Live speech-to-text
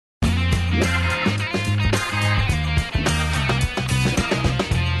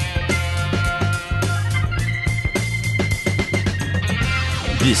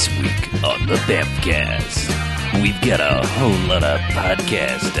This week on the Bamfcast, we've got a whole lot of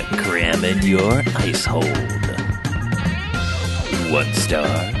podcasts to cram in your ice hold. 1 star,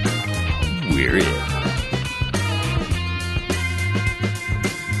 we're in.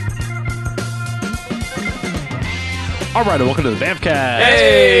 All right, and welcome to the Bamfcast.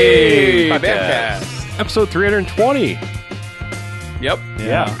 Hey, Podcast. Episode 320. Yep.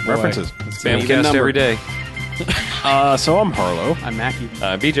 Yeah, references. It's an even Bamfcast number. every day. So I'm Harlow, I'm Mackie.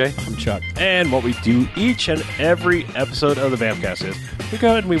 BJ. I'm Chuck. and what we do each and every episode of the Bamfcast is we go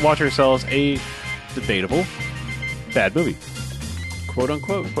ahead and we watch ourselves a debatable bad movie. Quote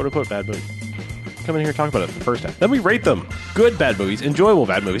unquote. Quote unquote bad movie. Come in here and talk about it for the first half. Then we rate them. Good bad movies, enjoyable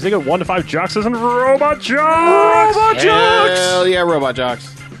bad movies. They go 1 to 5 jocks and robot jocks! Robot jocks! Hell yeah, robot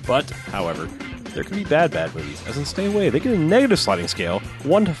jocks. But, however, there can be bad movies, as in stay away. They get a negative sliding scale,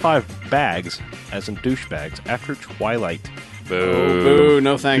 1 to 5 bags, as in douchebags, after Twilight. Oh, boo.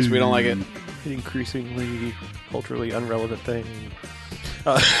 No thanks. We don't like it. An increasingly culturally unrelevant thing.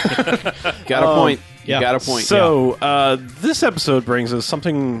 Got a point. yeah. You got a point. So, this episode brings us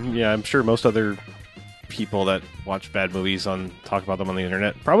something, I'm sure most other people that watch bad movies talk about them on the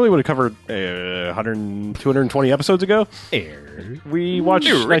internet probably would have covered 220 episodes ago. We watched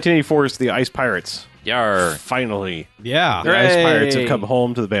 1984's The Ice Pirates. Yar. Finally. Yeah. The Ice Hooray. Pirates have come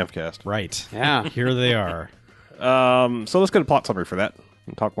home to the Bamfcast. Right. Yeah. Here they are. So let's get a plot summary for that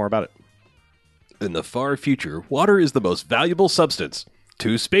and talk more about it. In the far future, water is the most valuable substance.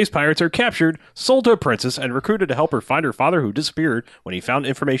 2 space pirates are captured, sold to a princess, and recruited to help her find her father who disappeared when he found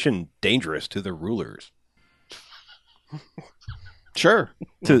information dangerous to the rulers. Sure.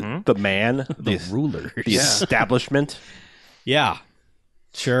 To the man, the Rulers. the establishment, Yeah.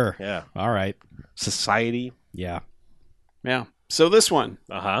 Sure. yeah, All right. society. Yeah. Yeah. So this one,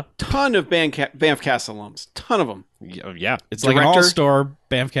 Uh-huh. ton of Bamfcast alums. Ton of them. Yeah. It's like an Director? all-star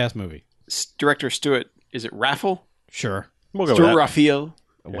Bamfcast movie. Director Stuart, is it Raffle? Sure. We'll go with Stuart that. Raphael.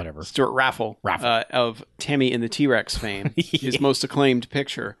 Whatever. Stuart Raffle. Of Tammy and the T-Rex fame. His most acclaimed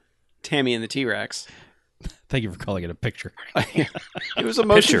picture, Tammy and the T-Rex. Thank you for calling it a picture. It was a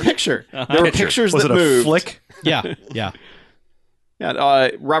motion picture. There were pictures Was that it a moved. flick? Yeah. Yeah. Yeah,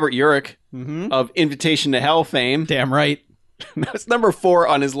 Robert Urich Mm-hmm. of Invitation to Hell fame. Damn right. That's number 4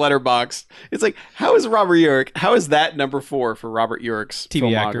 on his letterbox. It's like, how is Robert Urich? How is that number 4 for Robert Urich's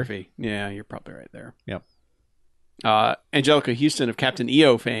TV actor. filmography? Yeah, you're probably right there. Yep. Angelica Houston of Captain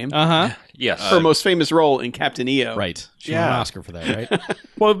EO fame. Uh-huh. Yes. Her most famous role in Captain EO. Right. She won an Yeah. Oscar for that, right?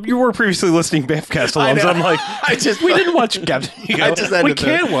 Well, you were previously listening Bamfcast I alums. know. I'm like, We didn't watch Captain EO. I just had we to-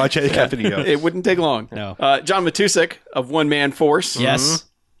 can't watch Captain EO. It wouldn't take long. No. John Matusik of One Man Force. Yes.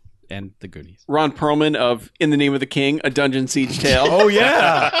 And the Goonies. Ron Perlman of In the Name of the King, A Dungeon Siege Tale. Oh,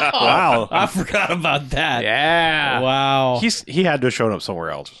 yeah. Wow. I forgot about that. Yeah. Wow. He had to have shown up somewhere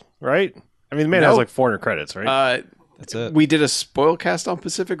else, right? I mean, the man has Nope. like 400 credits, right? That's it. We did a spoil cast on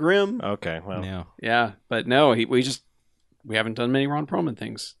Pacific Rim. Okay, well. Yeah. Yeah, but no, we haven't done many Ron Perlman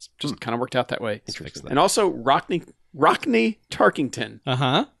things. It's just kind of worked out that way. Let's fix that. And also Rockney Tarkington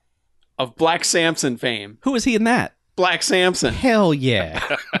Uh-huh. of Black Samson fame. Who was he in that? Black Samson. Hell yeah.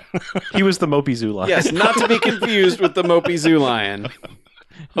 He was the Mopey Zoo lion. Yes, not to be confused with the Mopey Zoo Lion.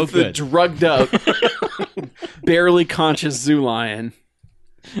 Oh, The good. drugged up, barely conscious zoo lion.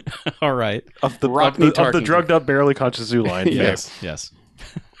 All right. Of the Rockney Tarkington. drugged up, barely conscious zoo lion. Yes. Yes.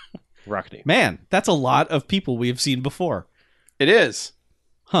 Rockney. Man, that's a lot of people we have seen before. It is.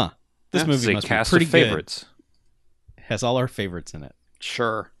 Huh. This Yeah, movie It's a must be cast pretty of favorites. good. Has all our favorites in it.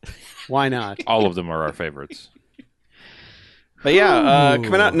 Sure. Why not? All of them are our favorites. But yeah, Ooh.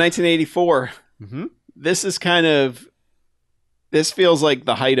 coming out in 1984. Mm-hmm. This feels like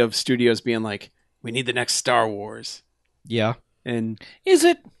the height of studios being like, we need the next Star Wars. Yeah. And Is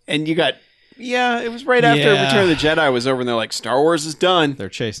it? and you got, it was right after Yeah. Return of the Jedi was over and they're like, Star Wars is done. They're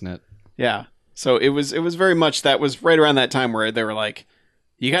chasing it. Yeah. So it was very much, that was right around that time where they were like,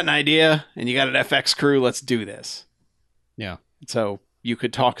 you got an idea and you got an FX crew, let's do this. Yeah. So you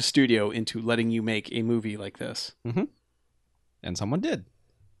could talk a studio into letting you make a movie like this. And someone did.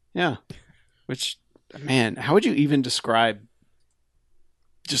 Yeah. Which, man, how would you even describe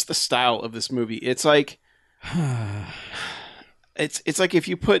just the style of this movie? It's like, it's like if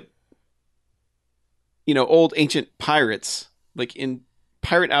you put, old ancient pirates, like in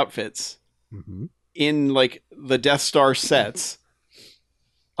pirate outfits, Mm-hmm. in like the Death Star sets,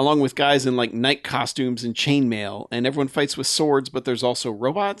 along with guys in like knight costumes and chainmail, and everyone fights with swords, but there's also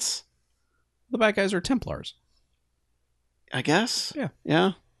robots, The bad guys are Templars. I guess. Yeah.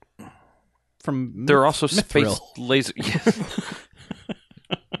 Yeah. From There are also space Mithril. laser.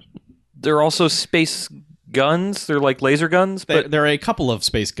 There are also space guns. They're like laser guns, but There are a couple of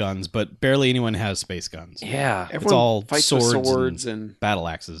space guns, but barely anyone has space guns. yeah. Everyone all fights swords with swords and Battle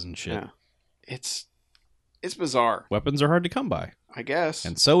axes and shit. yeah. It's bizarre, Weapons are hard to come by, I guess.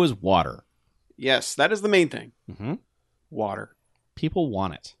 and so is water. Yes, that is the main thing. Mm-hmm. Water. People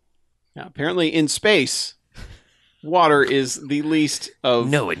want it. Now, apparently in space, water is the least of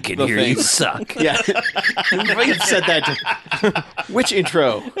No one can the hear you things. suck. Yeah. You've said that. Which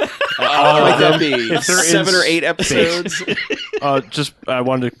intro? Might that be if there 7 is or 8 episodes? I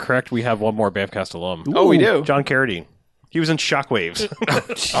wanted to correct. We have one more Bamcast alum. Oh, we do? John Carradine. He was in Shockwaves.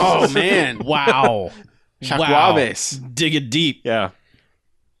 Oh, man. Wow. Shockwaves. Dig it deep. Yeah.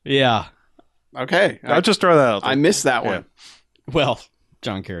 Yeah. Okay. I'll just throw that out there. I missed that one. Well,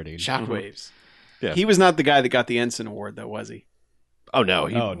 John Carradine. Shockwaves. Yeah. He was not the guy that got the Ensign Award, though, was he? Oh, no.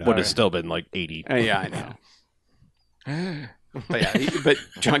 He Oh, no. would have still been like 80. Yeah, I know. But yeah, but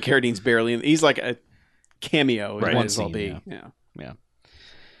John Carradine's barely in. He's like a cameo, is Right. what One it's all scene, be. Yeah. Yeah.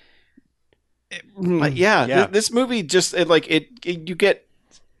 But yeah, Yeah. this movie just you get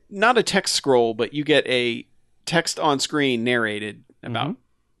not a text scroll, but you get a text on screen narrated about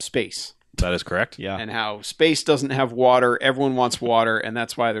space That is correct. Yeah. and how space doesn't have water. Everyone wants water, and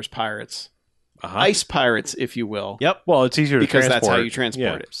that's why there's pirates, Uh-huh. ice pirates, if you will, Yep. Well, it's easier to because transport. that's how you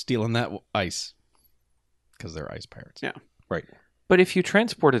transport it. Stealing that ice. Because they're ice pirates. Yeah. Right. But if you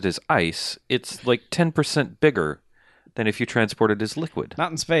transport it as ice, it's like 10% bigger than if you transport it as liquid.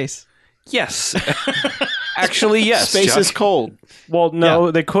 Not in space. Yes. Actually, yes. Space Josh. is cold. Well, no,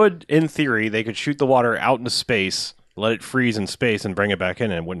 they could, in theory, they could shoot the water out into space, let it freeze in space, and bring it back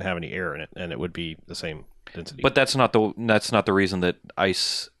in, and it wouldn't have any air in it, and it would be the same density. But that's not the reason that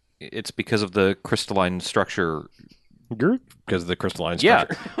ice. It's because of the crystalline structure. because of the crystalline Yeah.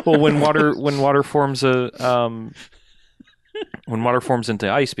 structure. Well, when water forms when water forms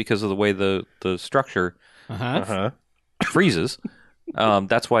into ice because of the way the structure Uh-huh. Uh-huh. freezes,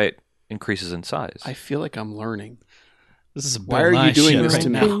 that's why it increases in size. I feel like I'm learning. This is a Why are you doing this to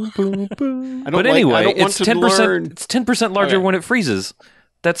me? Boom, boom, boom. I don't But like- anyway, I don't want it's to 10%. learn. It's 10% larger Okay. when it freezes.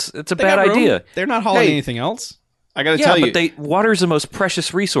 It's a They bad got room. idea. They're not hauling Hey. anything else. I got to Yeah, tell but you. water is the most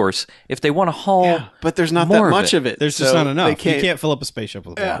precious resource. If they want to haul, Yeah, but there's not more that of much it. of it. There's just so not enough. they You can't fill up a spaceship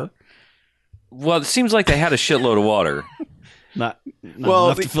with Yeah. water. well, it seems like they had a shitload of water. Not Well,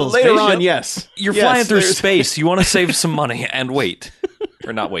 enough to fill a later spaceship. on, yes. You're Yes, flying through there's- space. You want to save some money and wait,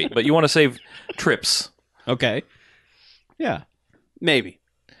 or not wait, but you want to save trips. Okay. Yeah. Maybe.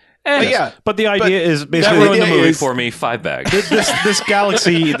 And But yeah, But the idea is that basically ruined the idea movie is- for me. 5 bags. this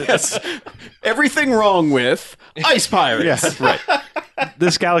galaxy. yes. Everything wrong with ice pirates. Yeah, right.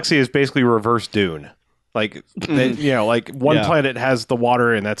 This galaxy is basically reverse Dune. Like, like one Yeah. planet has the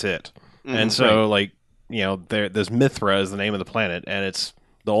water and that's it. And so, Right. there's Mithra is the name of the planet, and it's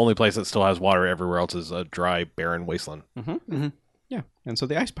the only place that still has water. Everywhere else is a dry, barren wasteland. Yeah. And so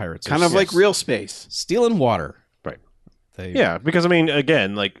the ice pirates Kind are of like real space. stealing water. Right. They, Yeah, because I mean,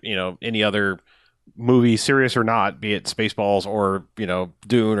 again, any other movie, serious or not, be it Spaceballs or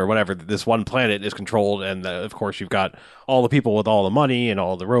Dune or whatever, this one planet is controlled, and of course you've got all the people with all the money and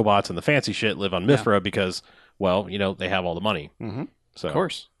all the robots and the fancy shit live on Mithra because, they have all the money. Mhm. So Of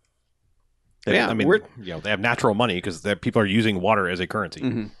course. they, Yeah, I mean, they have natural money because people are using water as a currency.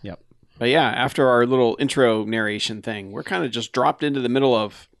 Mhm. Yep. But yeah, after our little intro narration thing, we're kind of just dropped into the middle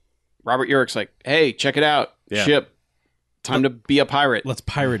of Robert Urick's like, "Hey, check it out, Yeah. ship, time to be a pirate." Let's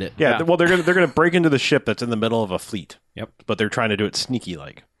pirate it. Yeah, Yeah. well, they're gonna break into the ship that's in the middle of a fleet. Yep. But they're trying to do it sneaky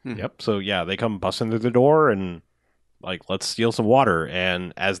like. Hmm. Yep. So yeah, they come busting through the door and let's steal some water.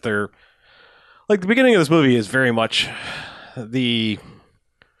 And as they're the beginning of this movie is very much the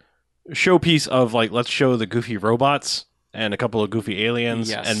showpiece of let's show the goofy robots and a couple of goofy aliens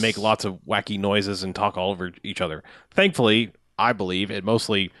Yes. and make lots of wacky noises and talk all over each other. Thankfully, I believe it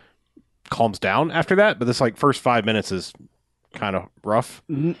mostly calms down after that, but this first 5 minutes is kind of rough.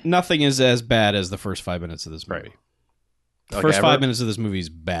 Nothing is as bad as the first 5 minutes of this movie. Right. The Like first ever? 5 minutes of this movie is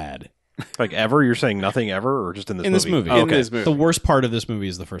bad. Ever? You're saying nothing ever, or just in this In movie? this movie. Oh, In okay. this movie. The worst part of this movie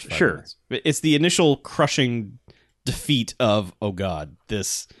is the first 5 Sure. minutes. It's the initial crushing defeat of, oh God,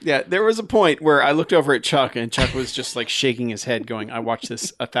 this. Yeah, there was a point where I looked over at Chuck, and Chuck was just shaking his head, going, "I watched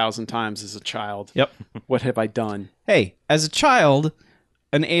this 1,000 times as a child. Yep. What have I done?" Hey, as a child,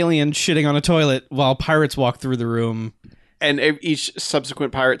 an alien shitting on a toilet while pirates walk through the room, And each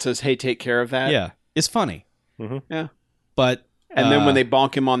subsequent pirate says, "Hey, take care of that." yeah, is funny. Yeah. But And then when they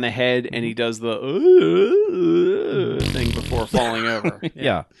bonk him on the head, and he does the thing before falling over.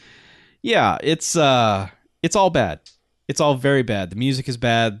 yeah, it's all bad. It's all very bad. The music is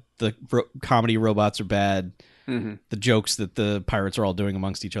bad. The comedy robots are bad. Mhm. The jokes that the pirates are all doing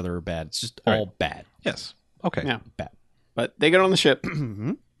amongst each other are bad. It's just all bad. Yes. Okay. Yeah. Bad. But they get on the ship.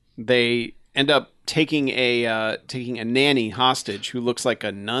 Mhm. They end up taking a nanny hostage who looks like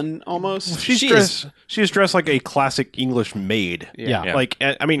a nun almost. She's dressed like a classic English maid. Yeah. Yeah. Like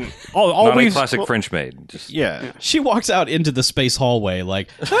I mean, Not a always classic French maid. Just Yeah. She walks out into the space hallway like,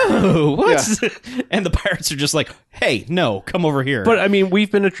 oh, what's... And the pirates are just like, hey, no, come over here. But I mean,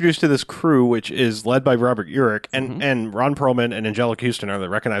 we've been introduced to this crew, which is led by Robert Urich, and Ron Perlman and Angelica Houston are the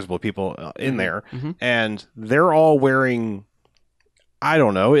recognizable people in there, and they're all wearing, I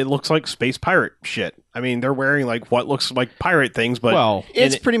don't know, it looks like space pirate shit. I mean, they're wearing like what looks like pirate things, but well,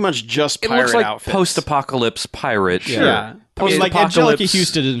 It's pretty much just it pirate looks like outfits. post-apocalypse pirate. Sure. Yeah. I mean, like Post-apocalypse- Angelica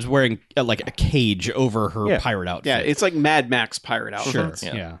Houston is wearing like a cage over her Yeah. pirate outfit. Yeah, it's like Mad Max pirate sure. outfits.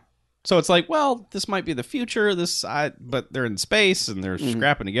 Yeah. So it's like, well, this might be the future. But they're in space and they're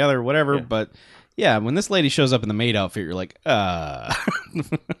scrapping together, whatever. Yeah. But yeah, when this lady shows up in the maid outfit, you're like, yeah,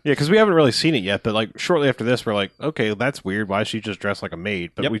 because we haven't really seen it yet. But like shortly after this, we're like, okay, that's weird. Why is she just dressed like a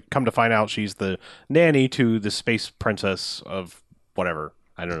maid? But Yep. we come to find out she's the nanny to the space princess of whatever.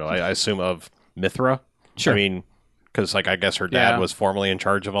 I don't know. I assume of Mithra. Sure. I mean, because like I guess her dad Yeah. was formerly in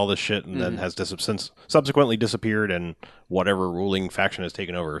charge of all this shit, and then has since subsequently disappeared, and whatever ruling faction has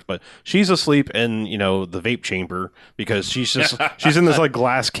taken over. But she's asleep in the vape chamber because she's she's in this like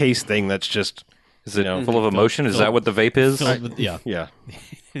glass case thing that's just Is it full of emotion? Is that what the vape is? filled with, yeah, yeah.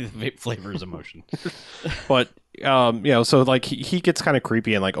 vape flavors emotion. But so like he gets kind of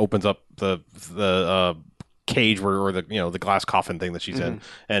creepy and like opens up the cage or the glass coffin thing that she's in,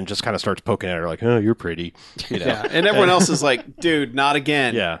 and just kind of starts poking at her like, oh, you're pretty, Yeah, and everyone else is like, dude, not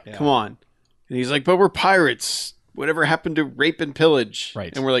again. Yeah. Come on. And he's like, but we're pirates. Whatever happened to rape and pillage?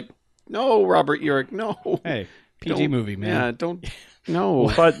 Right. And we're like, no, Robert Urich, no. Hey, PG Don't- movie, man. Yeah, don't.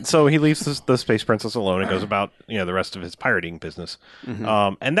 No. But so he leaves the space princess alone and goes about the rest of his pirating business,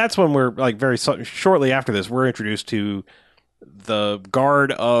 and that's when we're like shortly after this we're introduced to the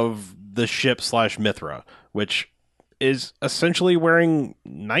guard of the ship / Mithra, which is essentially wearing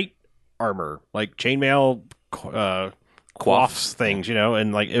knight armor, like chainmail coifs things,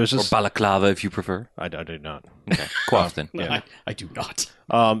 and like it was Or just balaclava, if you prefer. I did not. Okay, coif then. Yeah. I do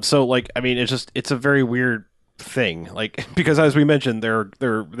not. So like I mean it's a very weird thing, like because as we mentioned there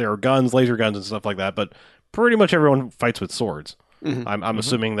are guns, laser guns and stuff like that, but pretty much everyone fights with swords. I'm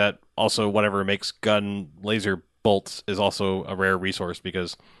assuming that also whatever makes gun laser bolts is also a rare resource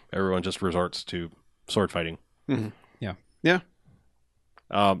because everyone just resorts to sword fighting. Yeah.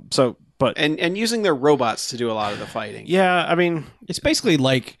 So but And using their robots to do a lot of the fighting. yeah, I mean It's basically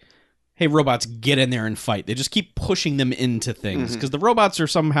like, hey, robots, get in there and fight. They just keep pushing them into things because the robots are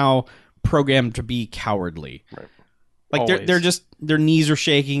somehow programmed to be cowardly. Right. Like Always. they're just, their knees are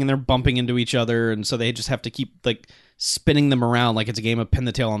shaking and they're bumping into each other, and so they just have to keep like spinning them around like it's a game of pin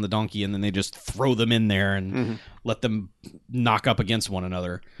the tail on the donkey, and then they just throw them in there and let them knock up against one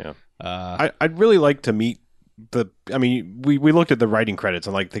another. Yeah. I'd really like to meet we looked at the writing credits,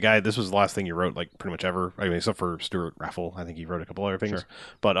 and like the guy, this was the last thing he wrote like pretty much ever. I mean, except for Stuart Raffle, I think he wrote a couple other things. Sure.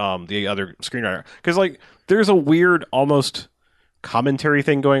 But the other screenwriter, because like there's a weird almost commentary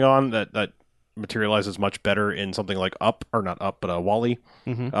thing going on that materializes much better in something like Wall-E,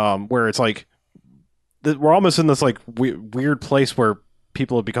 where it's like we're almost in this like weird place where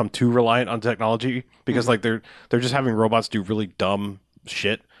people have become too reliant on technology because like they're just having robots do really dumb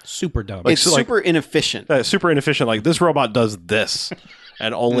shit. Super dumb. It's super inefficient. Super inefficient. Like this robot does this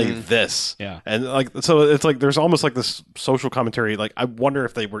and only this. Yeah. And like, so it's like, there's almost like this social commentary. Like, I wonder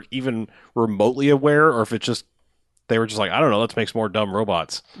if they were even remotely aware or if it's just, they were just like, I don't know, let's make some more dumb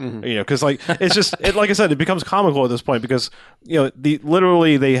robots, cause like, it's just, like I said, it becomes comical at this point because,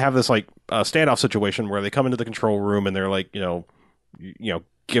 literally they have this like standoff situation where they come into the control room and they're like,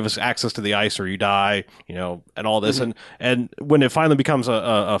 give us access to the ice or you die, and all this. And when it finally becomes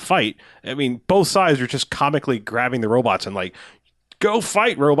a fight, I mean, both sides are just comically grabbing the robots and like, go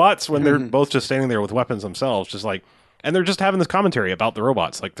fight robots when they're both just standing there with weapons themselves, just like, and they're just having this commentary about the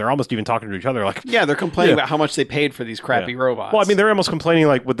robots. Like they're almost even talking to each other. Like, Yeah, they're complaining about how much they paid for these crappy robots. well, I mean, they're almost complaining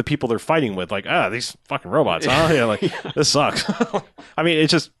like with the people they're fighting with, like, these fucking robots, huh? Yeah, like this sucks. I mean,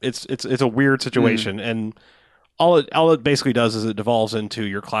 it's just, it's a weird situation. And all it basically does is it devolves into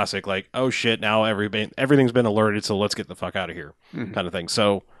your classic, like, oh shit, now everything's been alerted, so let's get the fuck out of here kind of thing.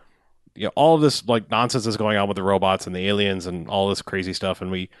 So, all of this like nonsense is going on with the robots and the aliens and all this crazy stuff. And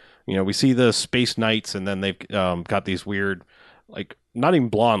we see the space knights, and then they've got these weird, like not even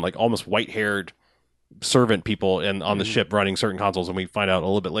blonde, like almost white-haired servant people on the ship running certain consoles. And we find out a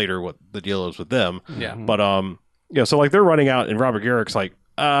little bit later what the deal is with them. Yeah. But so like they're running out, and Robert Garrick's like,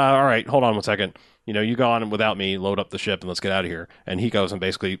 all right, hold on one second. You go on without me, load up the ship, and let's get out of here. And he goes and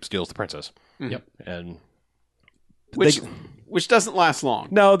basically steals the princess. Yep. And which doesn't last long.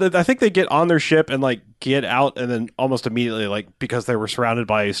 No, I think they get on their ship and like get out, and then almost immediately, like because they were surrounded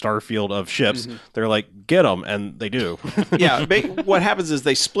by a star field of ships, they're like, "Get them," and they do. Yeah, what happens is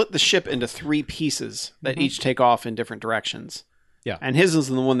they split the ship into 3 pieces that each take off in different directions. Yeah. And his is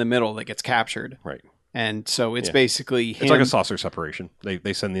the one in the middle that gets captured. Right. And so it's basically him. It's like a saucer separation.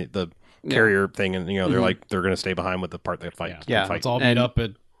 They send the carrier thing, and they're like they're going to stay behind with the part that fight. Yeah. fight. It's all made up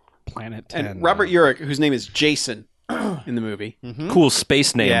at Planet 10. And Robert Urich, whose name is Jason in the movie. Cool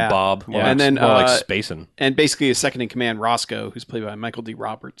space name, Yeah. Bob. More and like, then, more like spacing. And basically his second in command, Roscoe, who's played by Michael D.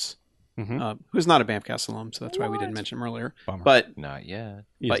 Roberts, who's not a Bamfcast alum, so that's why we didn't mention him earlier. Bummer. But Not yet.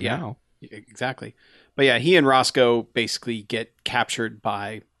 He is but yeah. now. exactly. But yeah, he and Roscoe basically get captured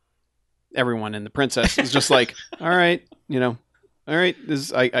by everyone, and the princess is just like, all right, all right,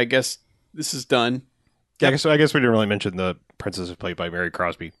 this I guess this is done. Yeah, I guess we didn't really mention the princess is played by Mary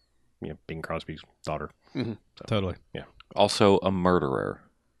Crosby, Bing Crosby's daughter. Totally. Also a murderer.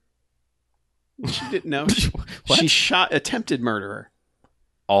 She didn't know. She shot attempted murderer.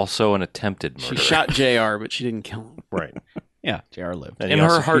 Also an attempted murderer. She shot JR, but she didn't kill him. Right. Yeah, JR lived. And In he her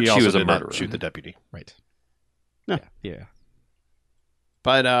also- heart, he she also was a did not murderer. Shoot the deputy. Right. No. Yeah.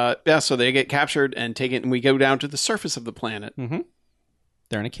 But so they get captured and taken, and we go down to the surface of the planet.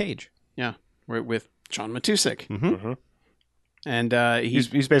 They're in a cage. Yeah, with John Matusik, Mm-hmm. and He's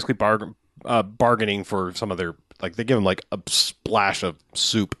basically bargaining for some of their, like, they give him like a splash of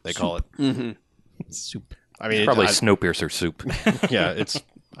soup, they call it. Mhm. Soup. I mean, Probably Snowpiercer soup. yeah, it's,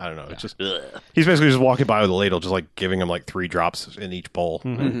 I don't know. It's just, he's basically just walking by with a ladle, just like giving him like 3 drops in each bowl.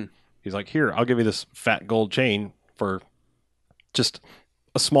 And he's like, here, I'll give you this fat gold chain for just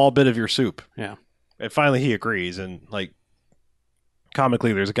a small bit of your soup. Yeah. And finally he agrees. And like,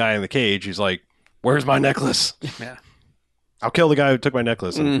 comically, there's a guy in the cage. He's like, where's my necklace? Yeah. I'll kill the guy who took my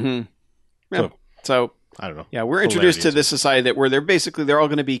necklace. And Mhm. Yeah. So- So I don't know. yeah, we're introduced to Hilarious. this society that where they're all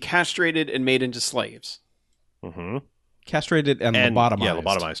going to be castrated and made into slaves. Mm-hmm. Castrated and lobotomized. Yeah,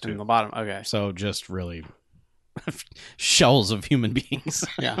 lobotomized In too. the bottom. Okay. So just really shells of human beings.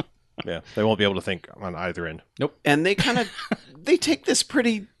 Yeah. Yeah, they won't be able to think on either end. And they kind of they take this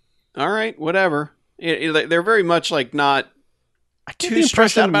pretty. All right, whatever. They're very much like not too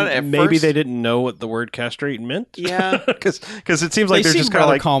stressed out about it at maybe first. they didn't know what the word castrate meant. Yeah. because it seems like they they're seem just kind of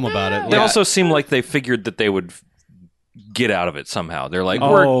rather like calm about it. They Yeah. also seem like they figured that they would get out of it somehow. They're like,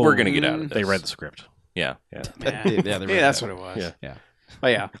 Oh, we're going to get out of this. they read the script. Yeah. Yeah, Yeah, they read that's that. what it was. Yeah. Yeah. But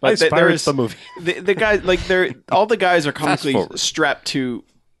yeah, Ice but there Pirates is the movie. the guys like they're all the guys are comically forward. strapped to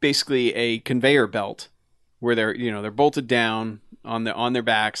basically a conveyor belt where they're bolted down on their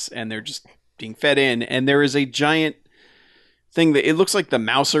backs and they're just being fed in, and there is a giant thing that it looks like the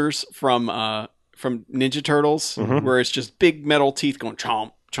Mousers from Ninja Turtles, where it's just big metal teeth going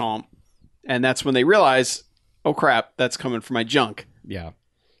chomp chomp, and that's when they realize, oh crap, that's coming from my junk. Yeah.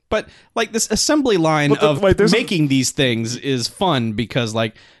 But like this assembly line But of there's making these things is fun because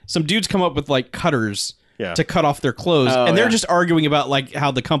like some dudes come up with like cutters Yeah. to cut off their clothes, Oh, and they're yeah. just arguing about like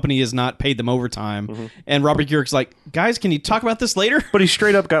how the company has not paid them overtime. And Robert Urich's like, guys, can you talk about this later? But he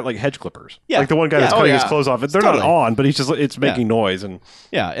straight up got like hedge clippers. Yeah. Like the one guy that's Yeah. cutting Oh, his yeah. clothes off. They're Totally. not on, but he's just it's making noise and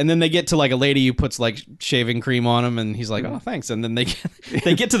Yeah, and then they get to like a lady who puts like shaving cream on him, and he's like, "Oh, thanks." And then they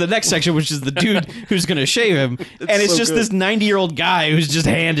get to the next section, which is the dude who's going to shave him, and it's so just good. this 90-year-old guy whose just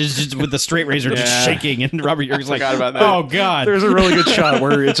hand is just with the straight razor just Yeah. shaking, and Robert Urich's like, Forgot about that. "Oh God." there's a really good shot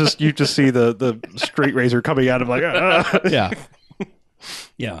where it's just you just see the straight razor coming out of like Yeah.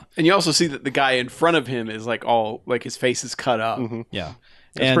 Yeah. And you also see that the guy in front of him is like all like his face is cut up. Yeah.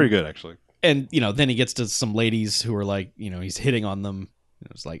 It's pretty good actually. And then he gets to some ladies who are like, he's hitting on them.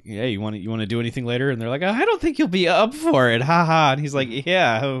 It's like, hey, you want to do anything later? And they're like, I don't think you'll be up for it. Ha ha. And he's like,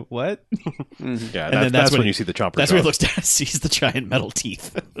 yeah, what? Yeah, then that's when you see the chomper. That's where he jaws. looks down, sees the giant metal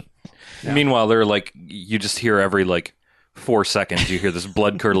teeth. Meanwhile, they're like, you just hear every like 4 seconds, you hear this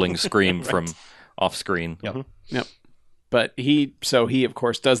blood curdling scream from off screen. Yep. Yep. But he of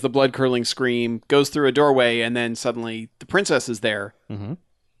course does the blood curdling scream, goes through a doorway, and then suddenly the princess is there Mhm.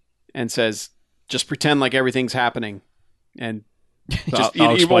 and says, "Just pretend like everything's happening," and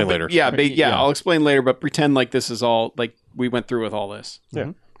I'll explain later. Yeah, Yeah. I'll explain later, but pretend like this is all like we went through with all this.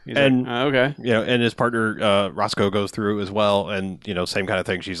 Yeah. He's And- like, okay, And his partner Roscoe goes through as well, and same kind of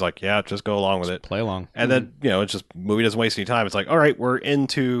thing. She's like, yeah, just go along with it. Play along. And then it's just movie doesn't waste any time. It's like, all right, we're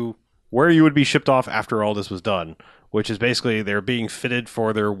into where you would be shipped off after all this was done, which is basically they're being fitted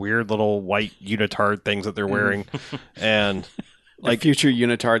for their weird little white unitard things that they're wearing, and like future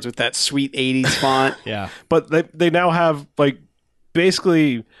unitards with that sweet '80s font. Yeah. but they now have like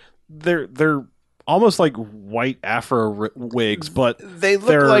basically they're almost like white afro wigs, but They look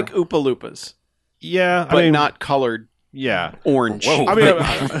They're- like Oompa Loompas. Yeah, but not colored Yeah, orange. Whoa. I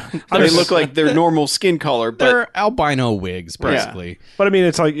mean, They look like their normal skin color, but They're albino wigs, basically. but I mean,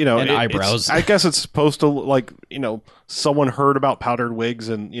 it's like, And it's- eyebrows. I guess it's supposed to like, someone heard about powdered wigs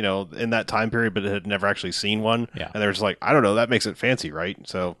and in that time period, but had never actually seen one. Yeah. And they're just like, I don't know, that makes it fancy, right?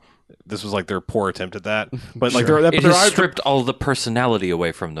 So this was like their poor attempt at that. But like, Sure. It has stripped all the personality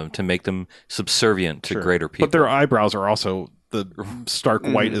away from them to make them subservient to greater people. But their eyebrows are also the stark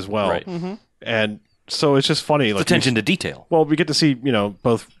white as well. Right. And so it's just funny. Like, attention to detail. well, we get to see,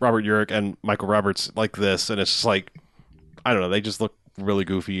 both Robert Urich and Michael Roberts like this, and it's just like, I don't know, they just look really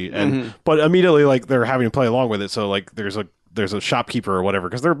goofy. And but immediately, like, they're having to play along with it. So like, there's a shopkeeper or whatever,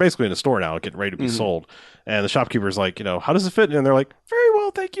 because they're basically in a store now, getting ready to be sold. And the shopkeeper's like, how does it fit? And they're like, very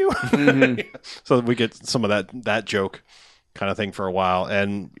well, thank you. So we get some of that joke kind of thing for a while,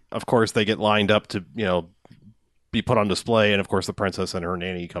 and of course they get lined up to be put on display, and of course the princess and her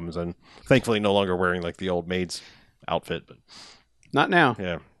nanny comes in, thankfully no longer wearing like the old maid's outfit, but not now.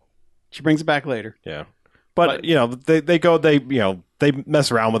 yeah She brings it back later. but they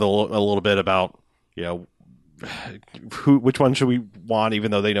mess around with a little bit about which one should we want,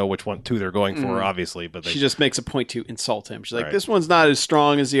 even though they know which two they're going for, obviously, but She just makes a point to insult him. She's like, Right. this one's not as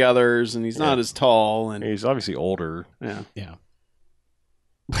strong as the others, and he's not as tall. And he's obviously older. yeah. Yeah.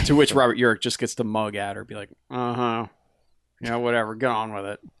 To which Robert Urich just gets to mug at her, be like, yeah, whatever, get on with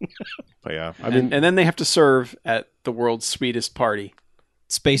it. But yeah, I And, mean, and then they have to serve at the world's sweetest party.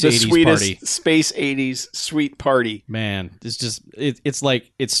 Space The 80s sweetest party. space 80s sweet party. Man, it's just it's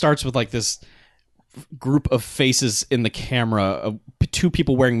like it starts with like this group of faces in the camera of two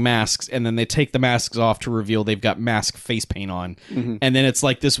people wearing masks, and then they take the masks off to reveal they've got mask face paint on, and then it's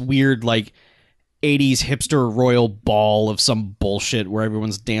like this weird like 80s hipster royal ball of some bullshit where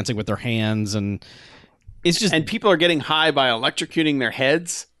everyone's dancing with their hands, and it's just And people are getting high by electrocuting their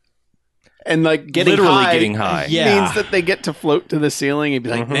heads. And like getting Literally high, getting high. Yeah. means that they get to float to the ceiling and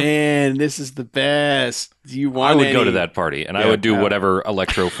be like, man, this is the best. Do you want I would any? go to that party, and I would do whatever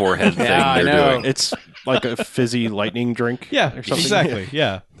electro forehead thing I they're know. doing. it's like a fizzy lightning drink. yeah, or something. exactly.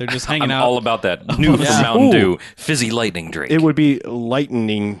 Yeah, they're just hanging I'm out. all about that. New from Yeah. Mountain Ooh. Dew, fizzy lightning drink. It would be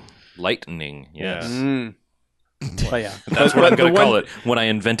lightning. Lightning, yes. Mm. Oh, yeah. That's what I'm going to call it when I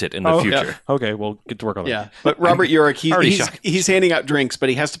invent it in the future. Okay, we'll get to work on that. Yeah, but Robert Urich, already he's shocked. he's handing out drinks, but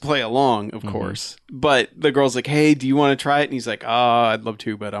he has to play along, of course. But the girl's like, "Hey, do you want to try it?" And he's like, I'd love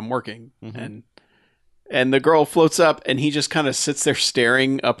to, but I'm working." And the girl floats up, and he just kind of sits there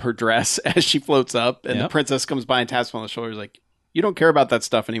staring up her dress as she floats up. And the Yep. princess comes by and taps him on the shoulder. He's like, "You don't care about that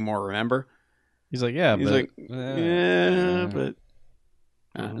stuff anymore, remember?" He's like, yeah, He's but like, "Yeah, but."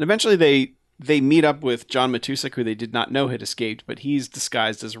 And eventually, they meet up with John Matusik, who they did not know had escaped, but he's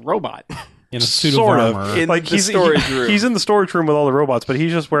disguised as a robot. in a suit Sort of of. armor. In Like the storage room. He's in the storage room with all the robots, but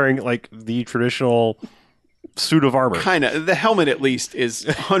he's just wearing like the traditional suit of armor. Kind of. The helmet, at least, is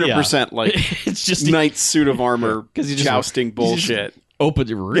 100% like it's just knight's suit of armor 'Cause he just- jousting bullshit. open.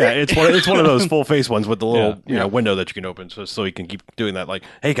 Yeah, it's one of those full face ones with the little Yeah. window that you can open, so he can keep doing that. Like,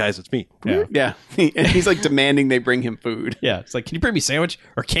 hey guys, it's me. Yeah. Yeah. And he's like demanding they bring him food. Yeah, it's like, can you bring me a sandwich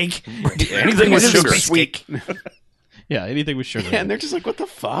or cake? Anything with It's sugar. sweet. Yeah, anything with sugar. And they're just like, what the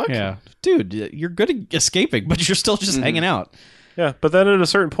fuck? Yeah, dude, you're good at escaping, but you're still just hanging out. Yeah, but then at a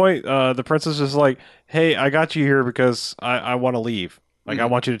certain point, the princess is like, "Hey, I got you here because I want to leave. Like, I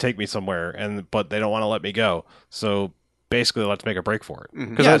want you to take me somewhere, but they don't want to let me go. So basically, let's make a break for it.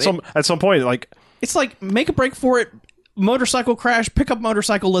 Because Yeah, at some point, like, It's like make a break for it. Motorcycle crash, pick up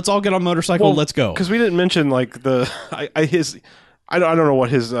motorcycle. Let's all get on motorcycle. Let's go. Because we didn't mention like I don't know what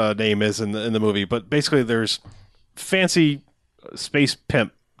his name is in the movie, but basically there's fancy space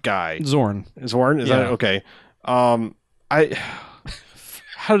pimp guy. Zorn. Zorn, is that Yeah. okay?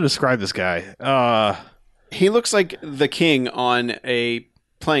 How to describe this guy? He looks like the king on a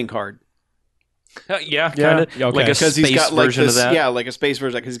playing card. Yeah, kind Yeah. of. Okay. Like a Because space he's got like version this, of that. yeah, like a space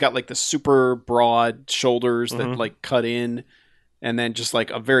version. Because he's got like the super broad shoulders that like cut in, and then just like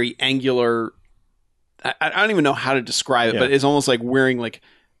a very angular. I don't even know how to describe it, Yeah. but it's almost like wearing like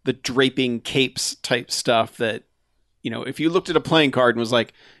the draping capes type stuff that, if you looked at a playing card and was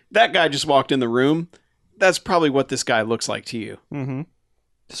like, that guy just walked in the room, that's probably what this guy looks like to you. Mm-hmm.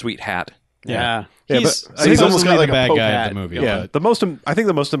 Sweet hat. Yeah. Yeah, He's, but I think he's almost got the like a bad Pope guy hat. of the movie. Yeah, I think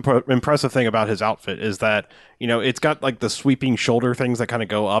the most impressive thing about his outfit is that it's got like the sweeping shoulder things that kind of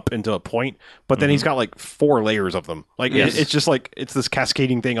go up into a point, but then he's got like 4 layers of them. Like Yes. it's just like it's this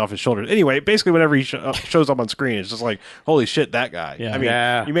cascading thing off his shoulders. Anyway, basically whenever he shows up on screen, it's just like holy shit, that guy. Yeah. I mean,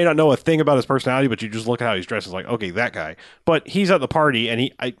 Yeah. you may not know a thing about his personality, but you just look at how he's dressed. It's like okay, that guy. But he's at the party,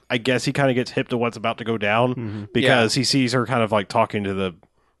 and I guess he kind of gets hip to what's about to go down because he sees her kind of like talking to the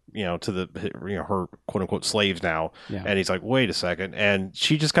to the her quote unquote slaves now, Yeah. and he's like, wait a second, and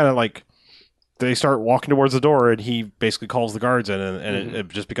she just kind of like they start walking towards the door, and he basically calls the guards in, and it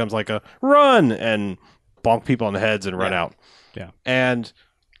just becomes like a run and bonk people on the heads and run out. Yeah. And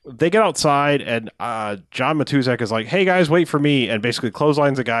they get outside, and John Matuszak is like, hey guys, wait for me, and basically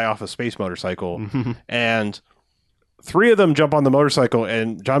clotheslines a guy off a space motorcycle, and 3 of them jump on the motorcycle,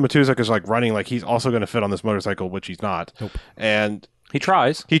 and John Matuszak is like running like he's also going to fit on this motorcycle, which he's not. Nope. And He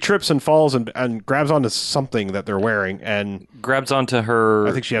tries. he trips and falls and grabs onto something that they're wearing, and Grabs onto her.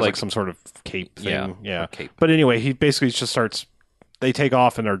 I think she has like some sort of cape thing. Yeah, a cape. But anyway, he basically just starts. They take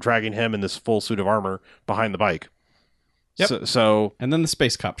off and are dragging him in this full suit of armor behind the bike. Yep. So And then the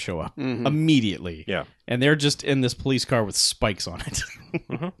space cops show up immediately. yeah. And they're just in this police car with spikes on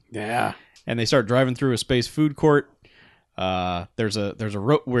it. Yeah. And they start driving through a space food court.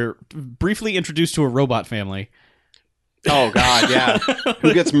 We're briefly introduced to a robot family Oh God, yeah.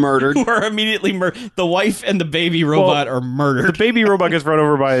 Who gets murdered? who are immediately the wife and the baby robot are The murdered. baby robot gets run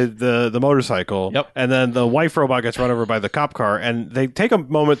over by the motorcycle. Yep. And then the wife robot gets run over by the cop car. And they take a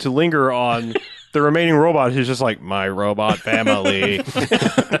moment to linger on the remaining robot who's just like, my robot family.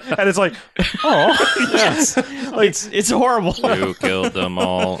 And it's like, oh. Yes. It's horrible. You killed them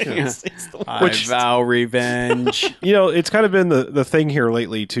all. It's the I vow revenge. It's kind of been the thing here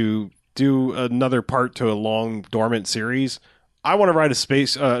lately to do another part to a long dormant series. I want to write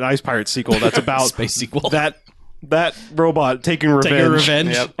an Ice Pirates sequel that's about Space sequel. that robot taking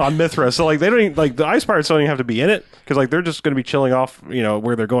revenge, on Mithra. So like they don't even, like the Ice Pirates don't even have to be in it because like they're just going to be chilling off,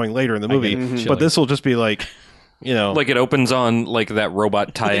 where they're going later in the movie. chilling. But this will just be like, Like it opens on like that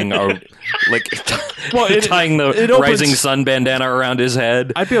robot tying tying the it opens- rising sun bandana around his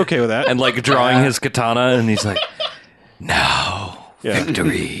head I'd be okay with that. and like drawing his katana, and he's like, "Now, Yeah.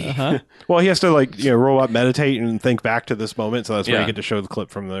 victory." Well, he has to robot meditate and think back to this moment. So that's why Yeah. you get to show the clip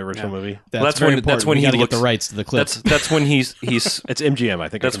from the original movie. That's when- very that's important. when We he gotta looks- get the rights to the clips. That's when he's It's MGM, I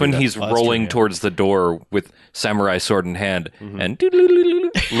think. that's I can when do that. he's that's rolling true, yeah. towards the door with samurai sword in hand and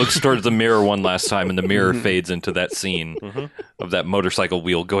looks towards the mirror one last time, and the mirror fades into that scene of that motorcycle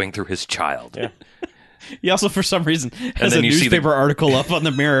wheel going through his child. Yeah. He also, for some reason, has a then you see newspaper article up on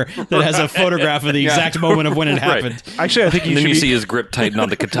the mirror that has a photograph of the exact moment of when it happened. Actually, I think And then you see his grip tighten on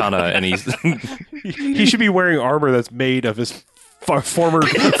the katana, and he's he should be wearing armor that's made of his former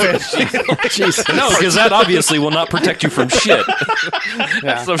Jesus. no, because that obviously will not protect you from shit.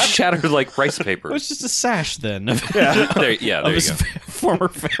 So shattered like rice paper. It was just a sash then of, There you of go. his former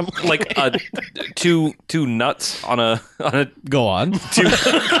family. Like two nuts on a Go on.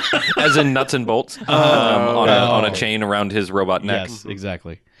 as in nuts and bolts on a chain around his robot neck. Yes,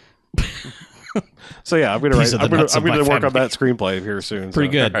 exactly. So yeah, I'm gonna Piece write. of the nuts I'm of gonna my work on family. that screenplay here soon. Pretty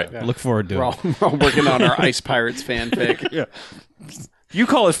so. good. Right. Look forward to We're it. all working on our Ice Pirates fanfic. Yeah. You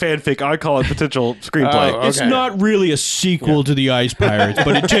call it fanfic. I call it potential screenplay. Oh, It's okay. not really a sequel to the Ice Pirates,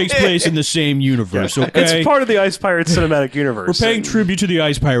 but it takes place in the same universe, okay? It's part of the Ice Pirates cinematic universe. We're paying tribute to the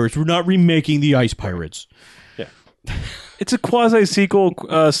Ice Pirates. We're not remaking the Ice Pirates. It's a quasi sequel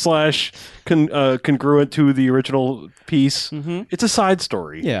slash congruent to the original piece. It's a side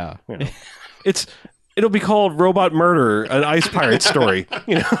story. Yeah. It'll be called Robot Murder, an Ice Pirate story.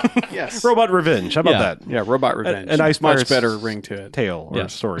 Yes. Robot Revenge. How about Yeah. that? Yeah, Robot Revenge. An Ice Much Pirates better ring to it. Tale or Yeah.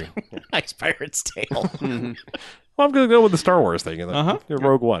 story. Ice Pirates tale. Well, I'm going to go with the Star Wars thing. Uh-huh.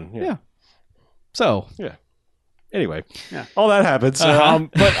 Rogue One. Yeah. So, Anyway, Yeah. all that happens. Uh-huh.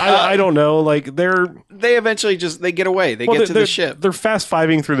 But I don't know. Like They eventually they get away. They get to the ship. They're fast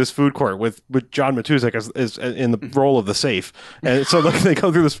fiving through this food court with John Matuszak as in the role of the safe, and so like, they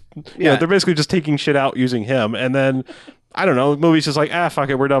go through this. Yeah. They're basically just taking shit out using him, and then I don't know. The movie's just like fuck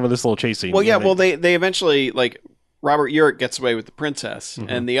it, we're done with this little chase scene. Well, yeah. And Well, they eventually Robert Urich gets away with the princess,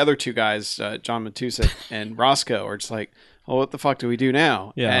 and the other two guys, John Matuszak and Roscoe, are just like, "Oh, what the fuck do we do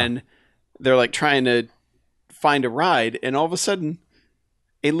now?" Yeah. And they're like trying to find a ride, and all of a sudden,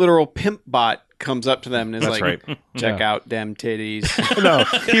 a literal pimp bot comes up to them and is That's like, right. "Check out them titties." no,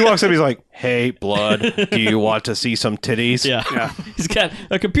 he walks up. He's like, "Hey, blood, do you want to see some titties?" yeah. He's got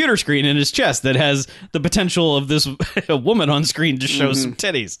a computer screen in his chest that has the potential of this a woman on screen to show some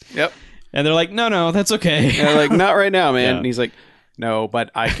titties. Yep. And they're like, no, that's okay. And they're like, "Not right now, man." Yeah. And he's like, "No,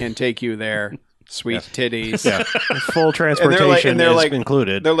 but I can take you there." Sweet titties. Yeah, full transportation they're is like-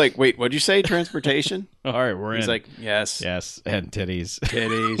 included. They're like, "Wait, what'd you say? Transportation?" All right, we're He's in. like, "Yes, yes, and titties.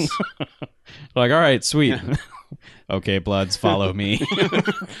 titties." Like, all right, sweet. Okay, bloods, follow me.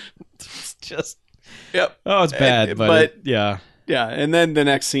 It's just, Yep. oh, it's bad, but yeah. Yeah, and then the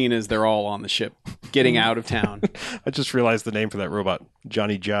next scene is they're all on the ship, getting out of town. I just realized the name for that robot,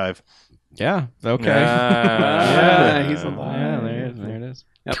 Johnny Jive. Yeah, okay. Yeah, he's alive. Yeah, there it is.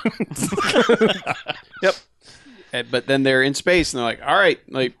 Yep. But then they're in space, and they're like, all right,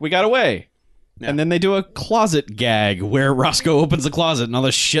 like, We got away. Yeah. And then they do a closet gag where Roscoe opens the closet and all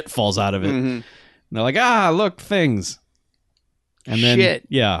the shit falls out of it. And they're like, look, things. And then, Shit.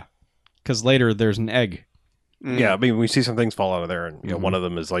 yeah. Because later there's an egg, Yeah, I mean, we see some things fall out of there, and you know, one of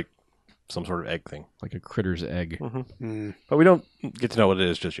them is like some sort of egg thing. like a critter's egg. But we don't get to know what it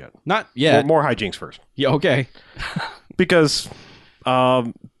is just yet. Not yet. More hijinks first. Yeah, okay. Because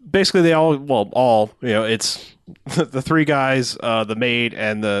basically they all, you know, it's the three guys, the maid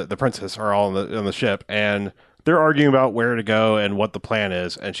and the princess are all on the ship, and they're arguing about where to go and what the plan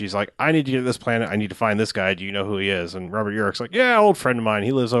is. And she's like, I need to get to this planet. I need to find this guy. Do you know who he is? And Robert Urick's like, yeah, old friend of mine.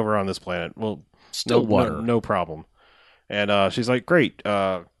 He lives over on this planet. Well, Still water. No problem. And she's like, great.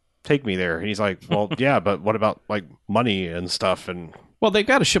 Take me there. And he's like, well, yeah, but what about like money and stuff? And Well, they've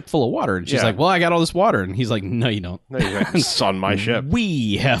got a ship full of water. And she's Yeah. like, well, I got all this water. And he's like, no, you don't. no, it's on my ship.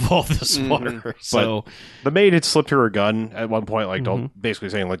 We have all this water. So, The maid had slipped her a gun at one point, like don't basically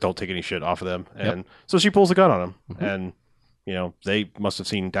saying like don't take any shit off of them, and so she pulls a gun on him, and you know they must have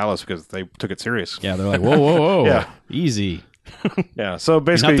seen Dallas because they took it serious. yeah, they're like, whoa, whoa, whoa. Yeah. Easy. Yeah. So Not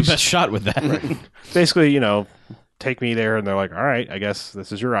basically, the best shot with that. basically, you know, take me there, and they're like, all right, I guess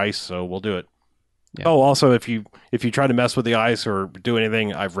this is your ice, so we'll do it. Yeah. Oh, also, if you try to mess with the ice or do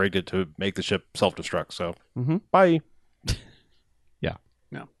anything, I've rigged it to make the ship self-destruct. So bye.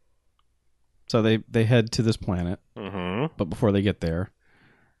 So they head to this planet. Mm-hmm. But before they get there,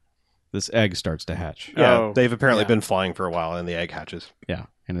 this egg starts to hatch. Yeah, Oh, they've apparently yeah. been flying for a while, and the egg hatches. Yeah,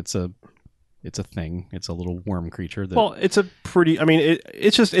 and it's a thing. It's a little worm creature. That, Well, it's a pretty. I mean,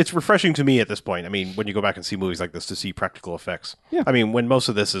 it's refreshing to me at this point. I mean, when you go back and see movies like this to see practical effects. Yeah. I mean, when most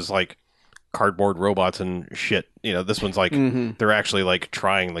of this is like cardboard robots and shit. You know, this one's like they're actually like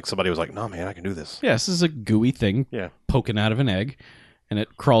trying. Like somebody was like, "No, man, I can do this." yeah, this is a gooey thing Yeah. poking out of an egg, and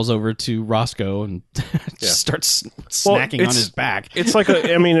it crawls over to Roscoe and just starts snacking on it's- his back. It's like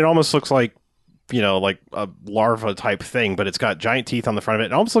a. I mean, it almost looks like. You know, like a larva type thing, but it's got giant teeth on the front of it.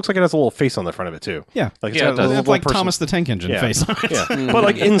 It almost looks like it has a little face on the front of it too. Yeah, Like it's Yeah, got it a does. little It's like person- Thomas the Tank Engine Yeah. face on it. Yeah, but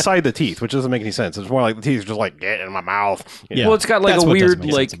like inside the teeth, which doesn't make any sense. It's more like the teeth are just like get in my mouth. You know? Yeah. Well, it's got like That's a what doesn't weird,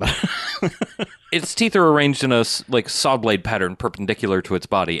 make like, sense about it. its teeth are arranged in a like saw blade pattern perpendicular to its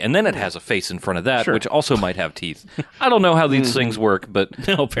body, and then it has a face in front of that, Sure. which also might have teeth. I don't know how these things work, but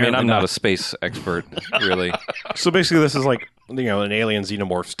No, I mean, apparently I'm not not. a space expert, really. So basically, this is like you know an alien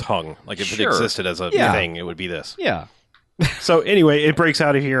xenomorph's tongue. Like if it Sure. existed as a Yeah. thing, it would be this. Yeah, So anyway, it breaks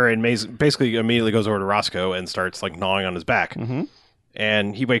out of here and basically immediately goes over to Roscoe and starts like gnawing on his back. Mhm.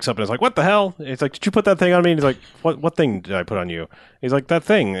 And he wakes up and is like, "What the hell?" And he's like, "Did you put that thing on me?" And he's like, "What thing did I put on you?" He's like, "That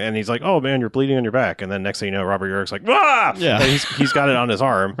thing." And he's like, "Oh man, you're bleeding on your back." And then next thing you know, Robert Urick's like, "Ah!" Yeah. And he's got it on his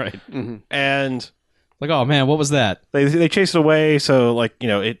arm. right. And Like, oh man, what was that? they chase it away. So like you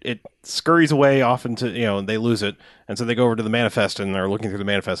know, it scurries away off into you know, and they lose it. And so they go over to the manifest and they're looking through the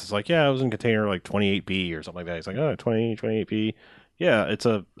manifest. It's like, yeah, it was in container like 28B or something like that. He's like, oh, 28B. Yeah, it's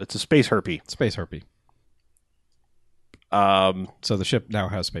a space herpy. Space herpes. Um, So the ship now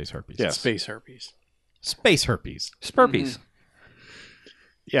has space herpes. Yes. Space herpes. Space herpes. Spurpies.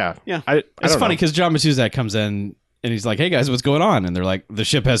 yeah, Yeah. I It's don't funny know. because John Matuzak comes in and he's like, "Hey guys, what's going on?" And they're like, "The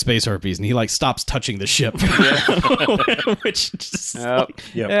ship has space herpes," and he like stops touching the ship, which just Yep.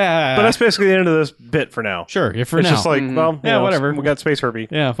 like, Yep. yeah. But that's basically the end of this bit for now. sure. Yeah, for It's now. just like, well, you Yeah, know, whatever. We got space herpy.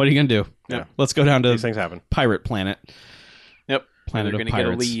 yeah. What are you gonna do? Yeah. Let's go down to These things happen. Pirate Planet. Yep. Planet They're of going to get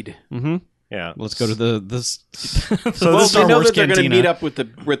a Pirates. lead. Mm-hmm. Yeah. Let's go to the So Well, this they know Wars that they're going to cantina. meet up with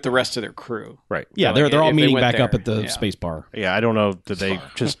the rest of their crew. right. Yeah, So, they're like, all if they meeting went back up there, at the yeah. space bar. Yeah, I don't know. Did they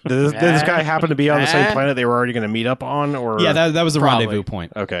just did this guy happen to be on the same planet they were already going to meet up on, or Yeah, that was the Probably. rendezvous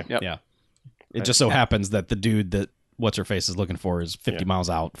point. okay. Yep. Yeah. It just so happens that the dude that what's her face is looking for is 50 miles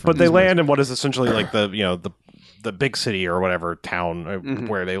out. From But they this place. land in what is essentially like the you know the big city or whatever town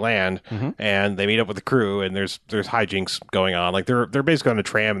where they land, and they meet up with the crew, and there's hijinks going on. Like they're basically on a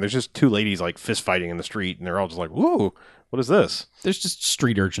tram, and there's just two ladies like fist fighting in the street, and they're all just like, "Whoa, what is this?" There's just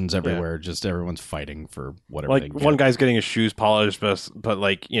street urchins everywhere. Just everyone's fighting for whatever. Like they one get. guy's getting his shoes polished, but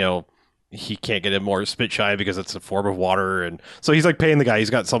like you know. He can't get it more spit shy because it's a form of water, and so he's like paying the guy. He's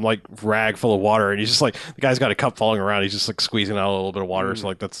got some like rag full of water, and he's just like the guy's got a cup falling around. He's just like squeezing out a little bit of water. So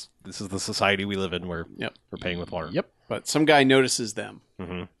like this is the society we live in where Yep. we're paying with water. Yep. But some guy notices them.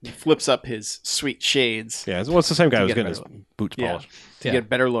 Mhm. He flips up his sweet shades Yeah, well, it's the same guy who's get getting a his boots Yeah. polished. to Yeah. get a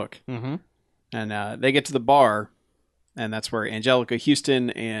better look. Mm-hmm. And they get to the bar, and that's where Angelica Houston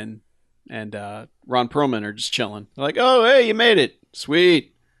and Ron Perlman are just chilling. They're like, "Oh, hey, you made it,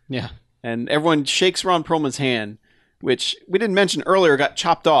 sweet!" Yeah. And everyone shakes Ron Perlman's hand, which we didn't mention earlier, got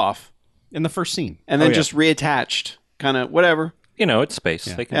chopped off In the first scene. and then Oh, yeah. just reattached. Kind of whatever. it's space.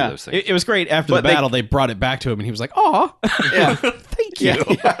 Yeah. They can Yeah. do those things. It was great. After But the battle, they brought it back to him, and he was like, "Aw, Yeah. thank you."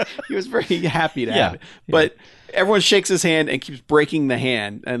 Yeah. He was very happy to have it. But everyone shakes his hand and keeps breaking the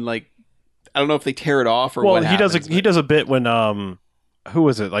hand, and like I don't know if they tear it off or Well, what. he does happens, he does a bit when who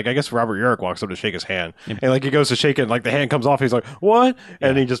was it? Like I guess Robert Urich walks up to shake his hand, and like he goes to shake it, and, like the hand comes off. He's like, "What?"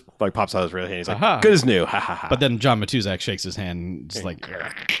 And he just like pops out his real hand. He's like, Aha. "Good as new." Ha ha ha. But then John Matuzak shakes his hand, and just like,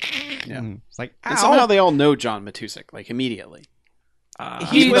 Yeah. it's like, And "Ow." somehow they all know John Matusik like immediately.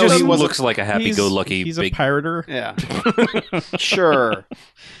 He even though just he wasn't- looks like a happy-go-lucky He's big. a pirater. Yeah, sure.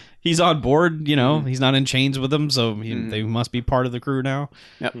 He's on board. He's not in chains with them, so they must be part of the crew now.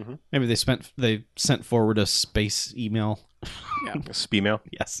 Yep. Maybe they sent forward a space email. Spemail.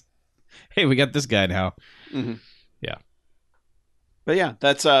 Yes. Hey, we got this guy now. But yeah,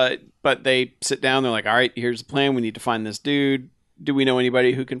 that's But they sit down. They're like, "All right, here's the plan. We need to find this dude. Do we know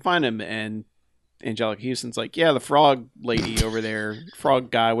anybody who can find him?" And Angelica Houston's like, "Yeah, the frog lady over there, frog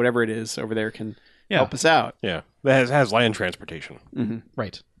guy, whatever it is over there, can Yeah. help us out." Yeah, that has land transportation.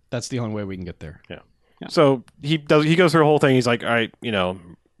 Right. That's the only way we can get there. Yeah. Yeah. So he goes through the whole thing. He's like, "All right,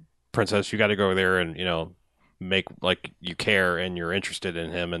 princess, you got to go over there and make like you care and you're interested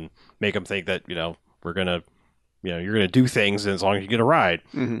in him and make him think that we're gonna you're gonna do things as long as you get a ride."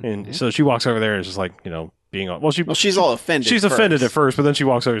 And so she walks over there and is just like being on. Well, she's all offended. she's first. offended at first, but then she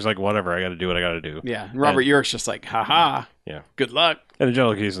walks over. She's like, "Whatever, I got to do what I got to do." Yeah, and Robert Urich's just like, "Ha." Yeah. Good luck. And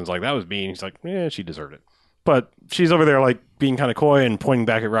Angelica Houston's like, "That was mean." He's like, "Yeah, she deserved it." But she's over there like being kind of coy and pointing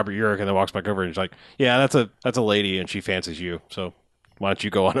back at Robert Urich, and then walks back over and she's like, "Yeah, that's a lady, and she fancies you. So why don't you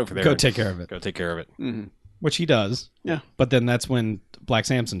go on over there? Go and take care of it. Go take care of it." Which he does. Yeah. But then that's when Black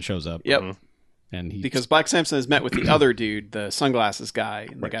Samson shows up. Yep. And he Because Black Samson has met with the other dude, the sunglasses guy,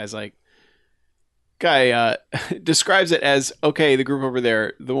 and the guy's like, describes it as, okay, the group over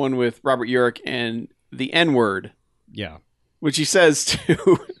there, the one with Robert Urich and the N-word, yeah. which he says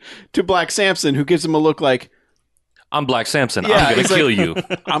to Black Samson, who gives him a look like, I'm Black Samson. Yeah, I'm going he's to like- kill you.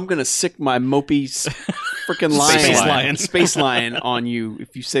 "I'm gonna sick my mopey freaking Space lion. on you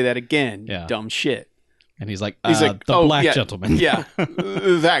if you say that again, Yeah. you dumb shit." And he's like, He's like, the "Oh, black yeah, gentleman. yeah,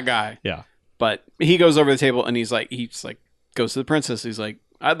 that guy." Yeah. But he goes over the table and he's like, goes to the princess. He's like,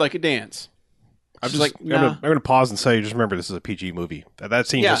 "I'd like a dance." She's like, I'm "Nah." gonna pause and say, just remember, this is a PG movie. That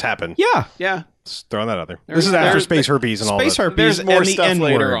scene Yeah. just happened. Yeah. Yeah, Just throwing that out there. There's- This is after there's- space herpes and all Space that. herpes there's more and the stuff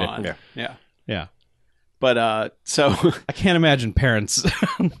N-word. later on. Yeah. Yeah. Yeah. But so I can't imagine parents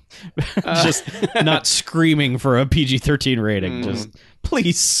just not screaming for a PG-13 rating. Just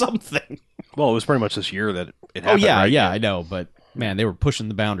please something. Well, it was pretty much this year that it Oh happened. yeah, right? yeah, I know, but man, they were pushing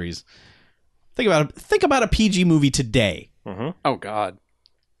the boundaries. Think about a PG movie today. oh god,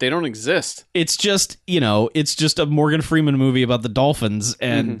 they don't exist. It's just a Morgan Freeman movie about the dolphins,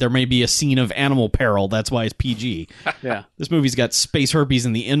 and there may be a scene of animal peril. That's why it's PG. Yeah. This movie's got space herpes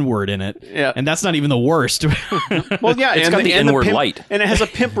and the N-word in it. Yeah. And that's not even the worst. Well, yeah, It's and got the N-word pimp- light. and it has a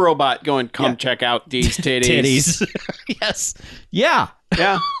pimp robot going, "Come check out these titties." Titties. Yes. Yeah.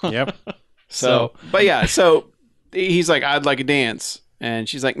 Yeah. Yep. So, but yeah, so he's like, "I'd like a dance," and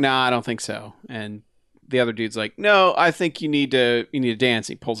she's like, "Nah, I don't think so." And the other dude's like, "No, I think you need to dance."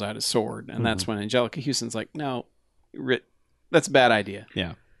 He pulls out his sword, and that's when Angelica Houston's like, "No, that's a bad idea,"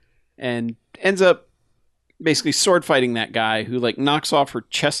 Yeah. and ends up basically sword fighting that guy who like knocks off her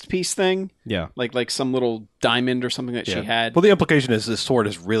chest piece thing, Yeah. like some little diamond or something that she had. Well, the implication is this sword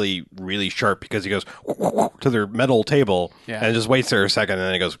is really, really sharp because he goes to their metal table Yeah. and just waits there a second, and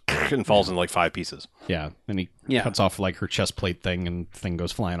then it goes and falls in like 5 pieces. Yeah. And he Yeah. cuts off like her chest plate thing, and thing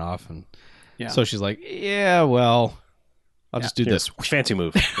goes flying off. And Yeah. so she's like, yeah, well, I'll just do Here, this. fancy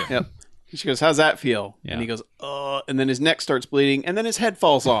move. Yeah. Yep. She goes, "How's that feel?" Yeah. And he goes, and then his neck starts bleeding, and then his head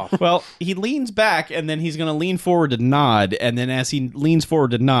falls off. Well, he leans back, and then he's going to lean forward to nod, and then as he leans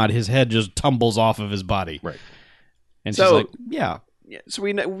forward to nod, his head just tumbles off of his body. Right. And So- she's like, yeah. Yeah, so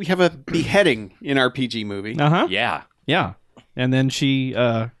we have a beheading in our PG movie. Uh-huh. Yeah. Yeah. And then she...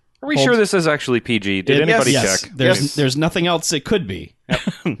 Are we Holds- sure this is actually PG? Did anybody yes. check? There's nothing else it could be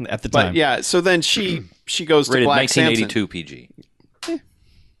at the time. But yeah, so then she goes to Rated Black 1982 PG. Samson.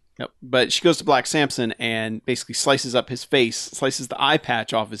 Yep. But she goes to Black Samson and basically slices up his face, slices the eye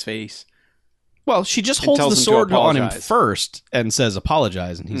patch off his face. Well, she just And holds tells the him to sword on him apologize. first and says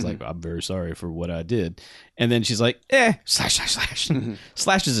apologize, and he's like, "I'm very sorry for what I did." And then she's like, slash, slash, slash, and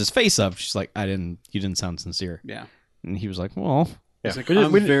slashes his face up. She's like, you didn't sound sincere." Yeah. And he was like, "Well, Yeah. Like, We didn't-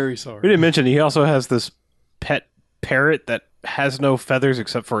 I'm we didn't- very sorry. we didn't mention he also has this pet parrot that has no feathers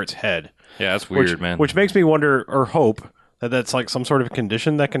except for its head. Yeah, that's weird, which, man. Which makes me wonder or hope that that's like some sort of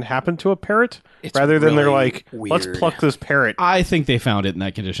condition that can happen to a parrot, It's rather than they're really like, let's weird. pluck this parrot. I think they found it in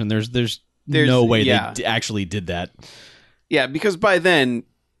that condition. There's There's- no way yeah. they actually did that." Yeah, because by then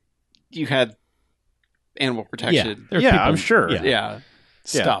you had animal protection. There are Yeah, people- I'm sure. Yeah.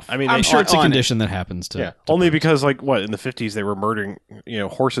 Stuff. I mean, I'm they- sure it's a on it. condition that happens to. Yeah, only because like what in the 50s they were murdering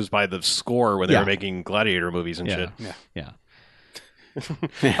horses by the score when they Yeah. were making gladiator movies and Yeah. shit. Yeah.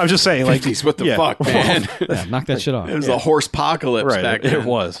 I'm just saying, like 50s, what the yeah. fuck, man? Yeah, knock that shit off. It was the horse apocalypse Right, back it then.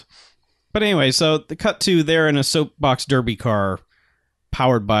 was. But anyway, so the cut to they're in a soapbox derby car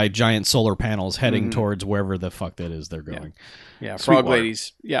powered by giant solar panels heading towards wherever the fuck that is they're going. Yeah, Sweetwater.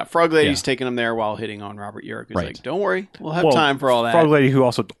 Frog Lady's Yeah. taking him there while hitting on Robert Urich. Who's Right. like, don't worry, we'll have Well, time for all that. Frog lady who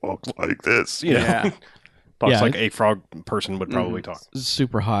also talks like this. Yeah. Talks Yeah. like a frog person would probably talk.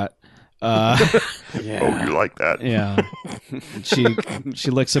 Super hot. Yeah. You like that? Yeah. she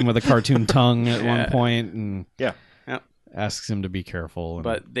licks him with a cartoon tongue at Yeah. one point and Yeah. Yep. asks him to be careful. And,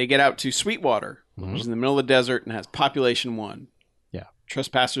 But they get out to Sweetwater, which is in the middle of the desert and has population 1. Yeah.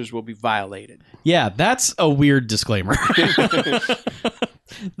 Trespassers will be violated. yeah, that's a weird disclaimer.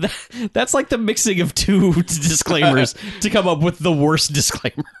 That's like the mixing of two disclaimers to come up with the worst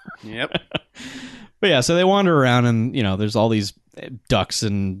disclaimer. Yep. But yeah, so they wander around and, there's all these ducks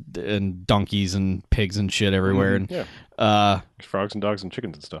and donkeys and pigs and shit everywhere. And, Yeah. There's frogs and dogs and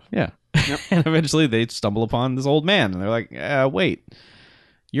chickens and stuff. yeah. And eventually they stumble upon this old man and they're like, wait,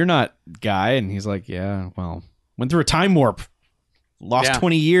 you're not Guy. And he's like, yeah, well, went through a time warp, lost Yeah.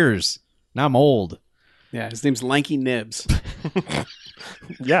 20 years. Now I'm old. Yeah, his name's Lanky Nibs.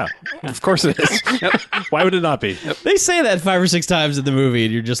 Yeah, of course it is. Why would it not be? They say that 5 or 6 times in the movie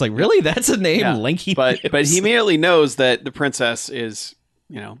and you're just like, really? That's a name? Yeah. Lanky But he Nibs? immediately knows that the princess is,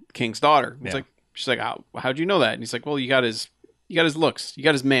 King's daughter. He's Yeah. like, she's like, how'd you know that? And he's like, well, you got his looks, you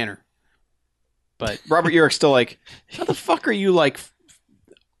got his manner. But Robert Urich's still like, how the fuck are you like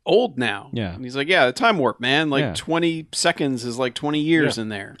old now? Yeah. And he's like, yeah, the time warp, man. Like Yeah. 20 seconds is like 20 years in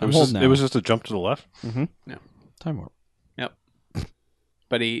there. It was, old just, now. it was just a jump to the left. Time warp. Yep.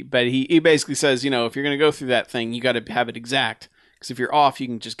 But he basically says, if you're gonna go through that thing, you got to have it exact. Because if you're off, you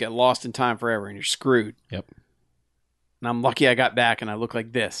can just get lost in time forever, and you're screwed. Yep. And I'm lucky I got back, and I look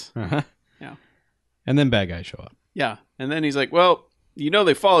like this. Uh-huh. Yeah. And then bad guys show up. Yeah. And then he's like, well,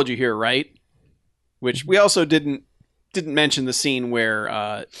 they followed you here, right? Which we also didn't mention the scene where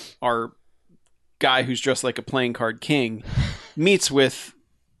our guy who's dressed like a playing card king meets with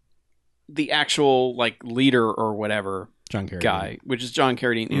the actual like leader or whatever John Carradine. guy, which is John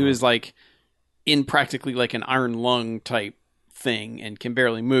Carradine, who is like in practically like an iron lung type thing and can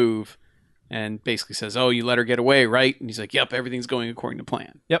barely move, and basically says, oh, you let her get away, right? And he's like, yep, everything's going according to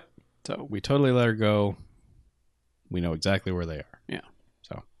plan. Yep. So We totally let her go. We know exactly where they are.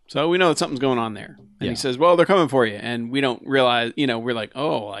 So we know that something's going on there. And Yeah. he says, well, they're coming for you. And we don't realize, we're like,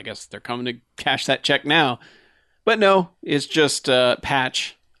 oh, I guess they're coming to cash that check now. But no, it's just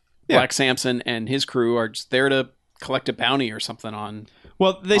Patch, Black Samson, and his crew are just there to collect a bounty or something on.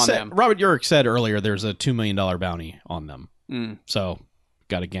 Well, they On said, them. Robert Urich said earlier there's a $2 million bounty on them. Mm. So,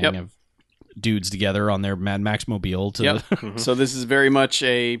 got a gang Yep. of dudes together on their Mad Max mobile to. Yep. So this is very much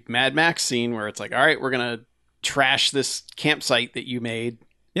a Mad Max scene where it's like, all right, we're going to trash this campsite that you made.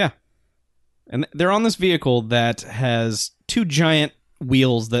 Yeah. And they're on this vehicle that has 2 giant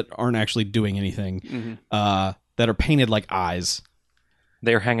wheels that aren't actually doing anything, that are painted like eyes.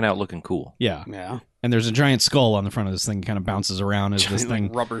 They're hanging out looking cool. Yeah. Yeah. And there's a giant skull on the front of this thing, kind of bounces around as this Giant, thing.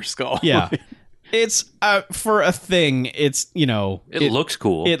 like, rubber skull. Yeah. It's, for a thing, it's, It looks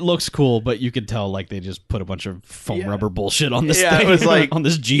cool. It looks cool, but you could tell like they just put a bunch of foam Yeah. rubber bullshit on this Yeah, thing. it was like, on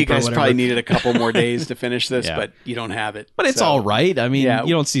this you Jeep or guys whatever. probably needed a couple more days to finish this, Yeah. but you don't have it. But it's So all right. I mean, Yeah.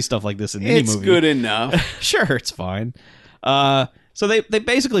 you don't see stuff like this in any It's movie. good enough. Sure, it's fine. So they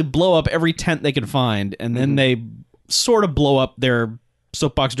basically blow up every tent they can find, and then they sort of blow up their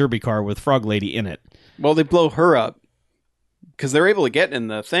soapbox derby car with Frog Lady in it. Well, they blow her up because they're able to get in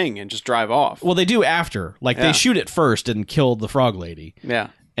the thing and just drive off. Well, they do after. Like, Yeah. they shoot it first and kill the Frog Lady. Yeah.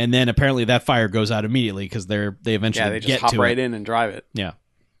 And then apparently that fire goes out immediately because they eventually Yeah, they just get hop to right it. in and drive it. Yeah.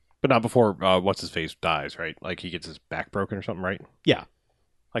 But not before what's his face dies, right? Like he gets his back broken or something, right? Yeah.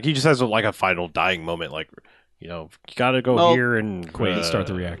 Like he just has like a final dying moment, like you gotta go Well, here and Wait, start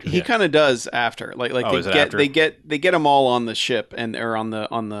the reactor. He kind of does after. Like Oh, is it after? they get them all on the ship and or on the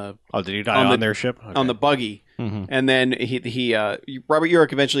Oh, did he die on on, the- their ship? on the buggy. Mhm. And then he Robert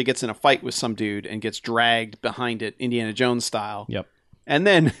Urich eventually gets in a fight with some dude and gets dragged behind it, Indiana Jones style. Yep. And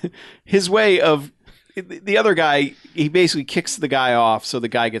then his way of the other guy, he basically kicks the guy off, so the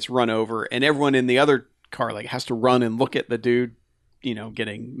guy gets run over, and everyone in the other car like has to run and look at the dude,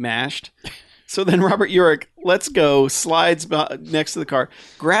 getting mashed. So then Robert Urich lets go, slides next to the car,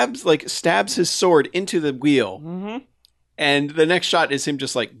 stabs his sword into the wheel, And the next shot is him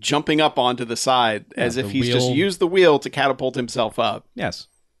just like jumping up onto the side as if the he's just wheel. used the wheel to catapult himself up. Yes.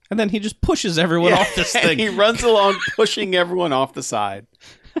 And then he just pushes everyone off this And thing. he runs along pushing everyone off the side.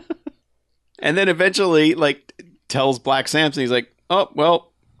 And then eventually, like, tells Black Samson, he's like, oh,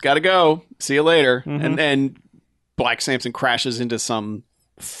 well, gotta go. See you later. Mm-hmm. And then Black Samson crashes into some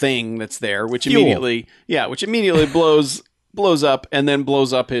thing that's there, which Fuel. immediately blows up and then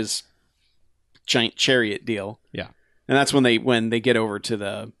blows up his giant chariot deal. Yeah. And that's when they get over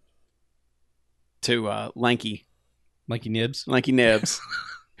to Lanky Nibs. Nibs,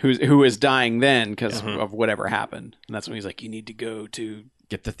 who is dying then because Mm-hmm. of whatever happened. And that's when he's like, you need to go to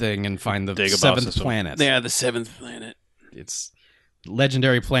Get the thing and find the Dagobah 7th system. planet. the 7th planet. It's a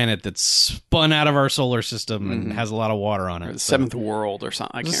legendary planet that's spun out of our solar system Mm-hmm. and has a lot of water on it. Or the So- 7th world or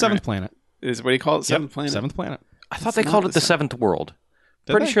something. I It's can't the 7th remember. planet. Is what do you call it? 7th planet? 7th planet. I thought they It's called not it the the Seventh World.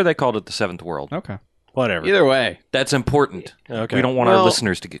 Did Pretty they? sure they called it the Seventh World. Okay. Whatever. Either way, That's important. Okay. We don't want our Well-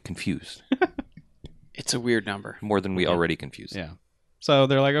 listeners to get confused it's a weird number. more than we already confused. Yeah. So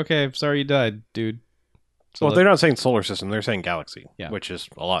they're like, okay, sorry you died, dude. So Well, they're not saying solar system; they're saying galaxy, Yeah. which is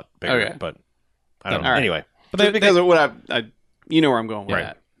a lot bigger. Okay. But I don't know. All right. Anyway, but Just because of what I you know where I'm going with Right.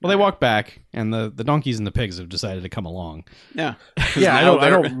 that. well, they walk back, and the donkeys and the pigs have decided to come along. Yeah. yeah, I now don't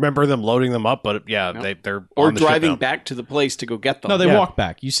they're- remember them loading them up, but yeah, No. they're Or on the ship driving now. back to the place to go get them. No, they Yeah. walk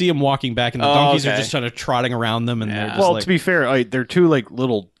back. You see them walking back, and the Oh, donkeys are okay. just kind of trotting around them, and Yeah. they're just Well, like, to be fair, they're two like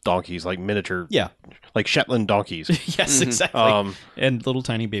little donkeys, like miniature, yeah, like Shetland donkeys. yes, exactly, and little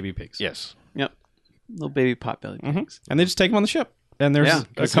tiny baby pigs. Yes. Yep. Little baby potbelly pigs. And they just take them on the ship. And there's Yeah.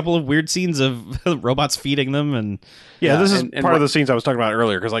 a couple of weird scenes of robots feeding them, and Yeah, Yeah, this is and part of what- the scenes I was talking about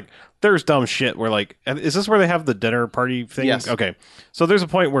earlier because like there's dumb shit where like is this where they have the dinner party thing? Yes. Okay, so there's a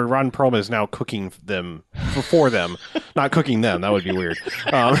point where Ron Perlman is now cooking them for them, not cooking them. That would be weird.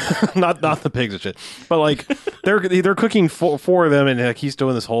 Not the pigs and shit, but like they're cooking for them, and like he's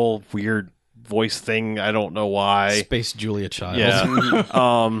doing this whole weird voice thing. I don't know why. Space Julia Child.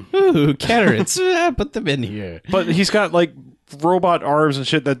 Yeah. Ooh, carrots. Put them in here. But he's got like robot arms and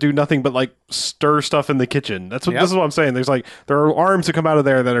shit that do nothing but like stir stuff in the kitchen. This is what I'm saying. There are arms that come out of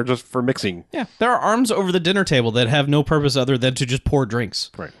there that are just for mixing. Yeah, there are arms over the dinner table that have no purpose other than to just pour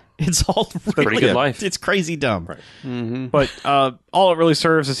drinks. Right. It's all really, Pretty good life. It's crazy dumb. Right. But all it really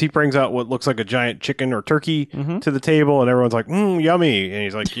serves is he brings out what looks like a giant chicken or turkey to the table, and everyone's like, yummy. And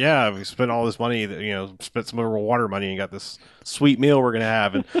he's like, yeah, we spent all this money, spent some of our water money and got this sweet meal we're going to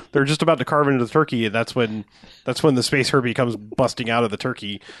have. And they're just about to carve into the turkey, and that's when the Space Herbie comes busting out of the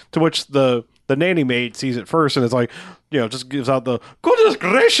turkey, to which the nanny maid sees it first and is like, just gives out the, goodness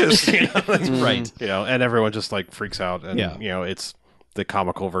gracious. Right. And everyone just like freaks out. And, Yeah. it's the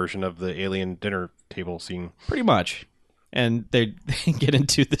comical version of the alien dinner table scene. Pretty much. And they get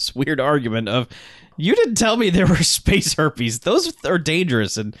into this weird argument of, you didn't tell me there were space herpes. Those are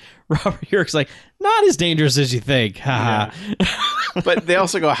dangerous. And Robert Urech's like, not as dangerous as you think. Ha ha. But they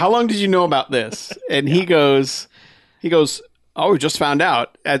also go, how long did you know about this? And he goes, oh, we just found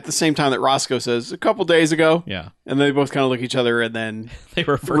out, at the same time that Roscoe says, a couple days ago. Yeah. And they both kind of look at each other and then They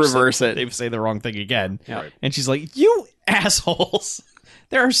reverse it. it. They say the wrong thing again. Yeah. Right. And she's like, you assholes.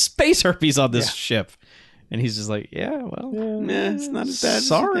 There are space herpes on this ship. And he's just like, yeah, well, Nah, it's not as bad as you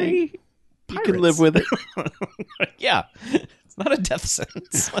sorry. think. You can live with it. Yeah. It's not a death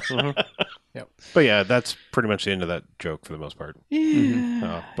sentence. But yeah, that's pretty much the end of that joke for the most part.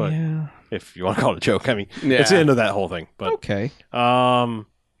 Yeah. But if you want to call it a joke, I mean, Yeah. it's the end of that whole thing. But Okay.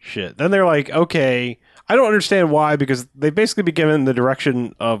 shit. Then they're like, okay, I don't understand why, because they've basically been given the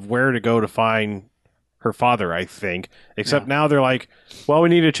direction of where to go to find her father, I think. Except now they're like, well, we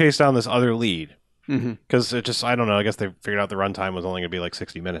need to chase down this other lead. Because it just, I don't know, I guess they figured out the runtime was only going to be like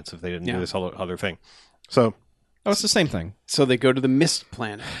 60 minutes if they didn't do this other thing. So, Oh, it's the same thing. So they go to the Mist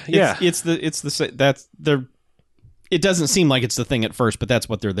Planet. yeah. It's it doesn't seem like it's the thing at first, but that's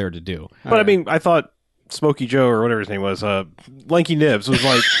what they're there to do. But I mean, I thought Smokey Joe or whatever his name was, Lanky Nibs was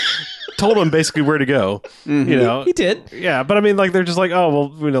like, told him basically where to go. You know, He did. yeah. But I mean, like they're just like, oh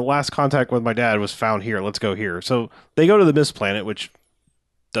well, last contact with my dad was found here. Let's go here. So they go to the Mist Planet, which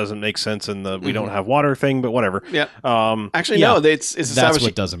doesn't make sense in the we don't have water thing, but whatever. Yeah. Actually, Yeah. no, it's That's established.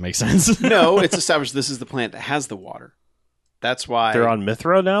 what doesn't make sense. No, it's established this is the planet that has the water. That's why They're on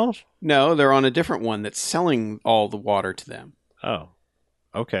Mithra now. No, they're on a different one that's selling all the water to them. Oh,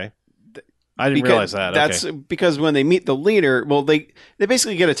 okay. I didn't realize that. That's Okay. because when they meet the leader, well, they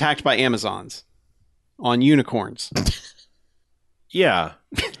basically get attacked by Amazons on unicorns. Yeah.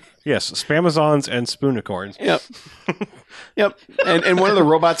 Yes, Spamazons and Spoonicorns. Yep. Yep. And one of the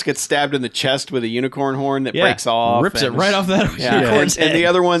robots gets stabbed in the chest with a unicorn horn that breaks off. rips it and- right off that Yeah. unicorn's And the head.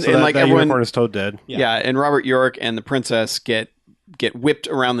 other one, So and that, like that everyone, unicorn is toad dead. yeah, and Robert York and the princess get whipped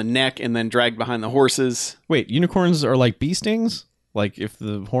around the neck and then dragged behind the horses. Wait, unicorns are like bee stings? Like if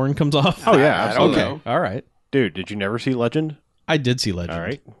the horn comes off? Oh, yeah, I don't absolutely. know. All right. Dude, did you never see Legend? I did see Legend. All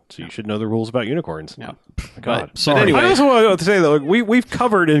right. So you should know the rules about unicorns. Yeah. God. But Sorry. anyway, I also want to say that like, we've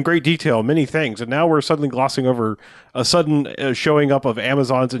covered in great detail many things, and now we're suddenly glossing over a sudden showing up of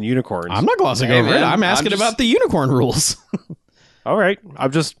Amazons and unicorns. I'm not glossing Hey, over it. man, I'm asking I'm just- about the unicorn rules. All right.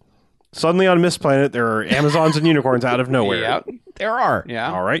 I'm just suddenly on Mist Planet. There are Amazons and unicorns out of nowhere. yeah, there are.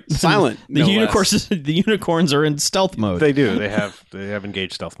 yeah. All right. Silent. The no unicorns the unicorns are in stealth mode. They do. They have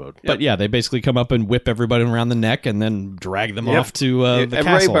engaged stealth mode. But yeah, they basically come up and whip everybody around the neck and then drag them Yep. off to less. the Everybody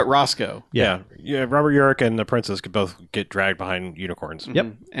castle. but Roscoe. Yeah. Robert Urich and the princess could both get dragged behind unicorns. Yep.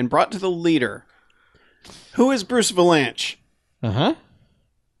 And brought to the leader, who is Bruce Valanche. Uh-huh.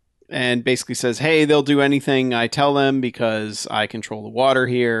 And basically says, hey, they'll do anything I tell them because I control the water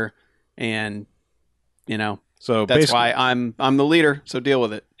here. And, you know, So that's basically, why I'm the leader. So deal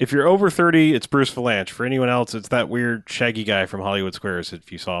with it. if you're over 30, it's Bruce Valanche. For anyone else, it's that weird shaggy guy from Hollywood Squares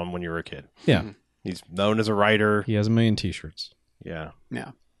if you saw him when you were a kid. Yeah. He's known as a writer. He has a million t-shirts. Yeah.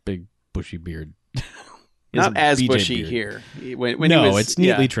 Yeah. Big bushy beard. He has Not a as BJ bushy beard. here. When No, he was, it's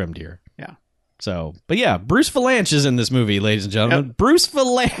neatly yeah. trimmed here. Yeah. So, but yeah, Bruce Valanche is in this movie, ladies and gentlemen. Bruce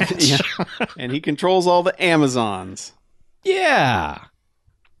Valanche. Yeah. And he controls all the Amazons. Yeah.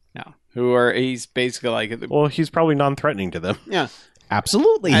 Yeah. He's basically like, Well, he's probably non-threatening to them. yeah.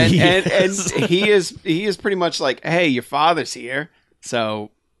 Absolutely. And, he and is. he is pretty much like, hey, your father's here. So,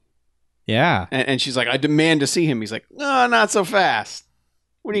 Yeah. and she's like, I demand to see him. He's like, no, not so fast.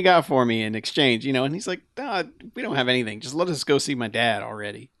 What do you got for me in exchange? You know, and he's like, no, we don't have anything. Just let us go see my dad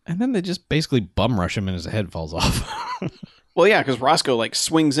already. And then they just basically bum rush him and his head falls off. Well, yeah, because Roscoe like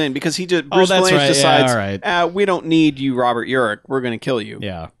swings in because Bruce that's Valanche right. Yeah, decides, all right. We don't need you, Robert Urich. We're going to kill you.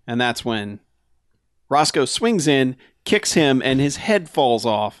 Yeah. And that's when Roscoe swings in, kicks him, and his head falls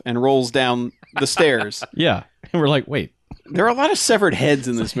off and rolls down the stairs. Yeah. And we're like, wait. There are a lot of severed heads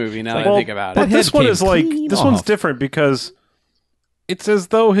in this movie now that I think about But it. head this one came is like clean this one's off. different because it's as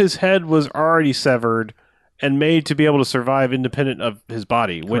though his head was already severed and made to be able to survive independent of his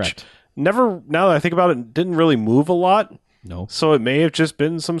body, which Correct. never, now that I think about it, didn't really move a lot. No. So it may have just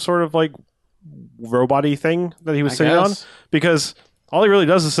been some sort of like robot-y thing that he was I sitting on, guess. because all he really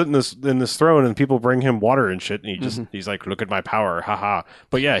does is sit in this throne and people bring him water and shit, and he just Mm-hmm. he's like, look at my power, haha.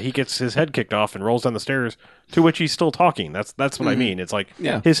 But yeah, he gets his head kicked off and rolls down the stairs, to which he's still talking. That's what I mean. It's like Mm-hmm.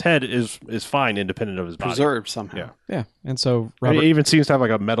 Yeah. his head is fine independent of his body. Preserved somehow. Yeah. Yeah. And so And Robert it even seems to have like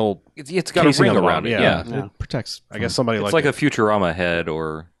a metal. It's got a Casing ring on the around bottom, it. yeah. Yeah. it protects. I guess somebody It's like like a Futurama head,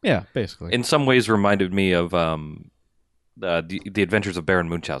 or Yeah, basically. in some ways reminded me of the Adventures of Baron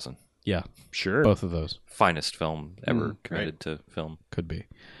Munchausen. Yeah. sure. Both of those Finest film ever committed to film. could be.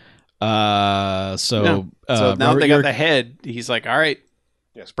 So Yeah. So now Robert they got York- the head. He's like, all right.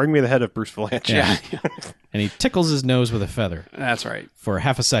 Yes, bring me the head of Bruce Valanche. Yeah. and he tickles his nose with a feather That's right. for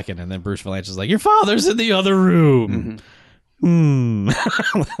half a second, and then Bruce Valanche is like, "Your father's in the other room."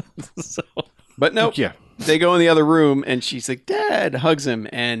 So But nope. Yeah. They go in the other room and she's like, Dad, hugs him.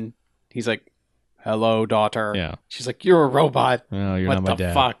 And he's like, hello, daughter. yeah, She's like, you're a robot. no, you're What not my the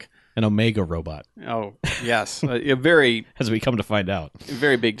dad. fuck? An Omega robot, Oh, yes. A very, as we come to find out.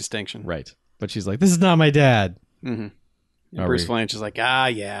 very big distinction. Right, but she's like, "This is not my dad." Mm-hmm. Are Bruce we- Valanche is like, yeah.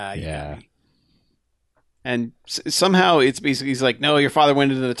 Yeah. And somehow it's basically, he's like, no, your father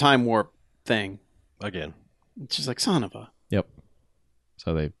went into the time warp thing. Again. And she's like, son of a. Yep.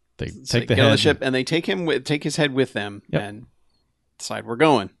 So they So take they the get on head. the ship and they take his head with them Yep. and decide we're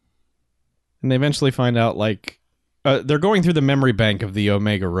going. and they eventually find out like they're going through the memory bank of the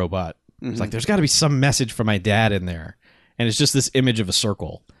Omega robot. Mhm. It's like there's got to be some message for my dad in there, and it's just this image of a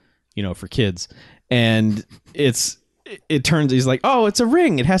circle, for kids, and it turns. He's like, oh, it's a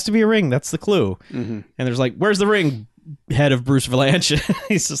ring. It has to be a ring. That's the clue. Mhm. And there's like, where's the ring? Head of Bruce Valanche.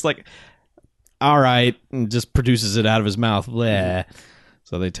 He's just like, all right, and just produces it out of his mouth. Bleh.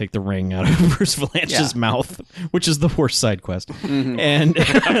 So they take the ring out of Bruce Valanche's Yeah. mouth, which is the worst side quest. Mhm. And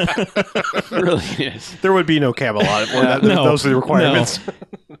It really is. There would be no Camelot. No. Those are the requirements.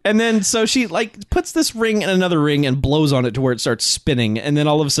 and then so she like puts this ring in another ring and blows on it to where it starts spinning, and then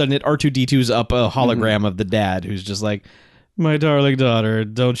all of a sudden it R2D2's up a hologram of the dad who's just like, my darling daughter,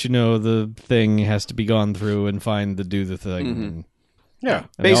 don't you know the thing has to be gone through and find do the thing. And Yeah.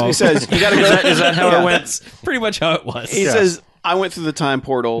 they Basically all- says, you got to go. is that how Yeah. it went? That's pretty much how it was. He says, I went through the time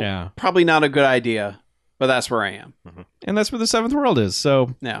portal. Yeah. Probably not a good idea, but that's where I am. And that's where the seventh world is.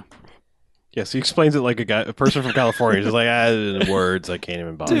 So Yeah. Yes, he explains it like a person from California. He's just like, words, I can't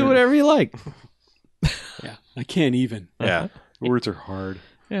even bother. Do whatever you like. Yeah, I can't even. Yeah, words are hard.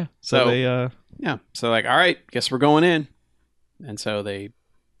 Yeah. So- So they Yeah. So like, all right, guess we're going in. And so they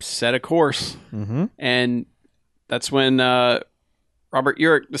set a course. And that's when Robert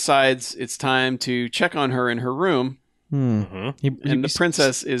Urich decides it's time to check on her in her room. And the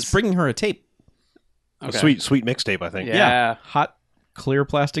princess is bringing her a tape. A sweet mixtape, I think. Yeah. Hot, clear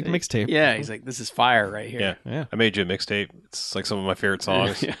plastic mixtape. Yeah, he's like, this is fire right here. Yeah. I made you a mixtape. It's like some of my favorite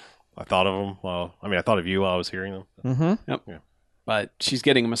songs. Yeah. I thought of them. I thought of you while I was hearing them. Yep. Yeah. But she's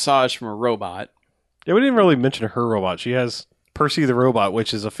getting a massage from a robot. Yeah, we didn't really mention her robot. She has Percy the robot,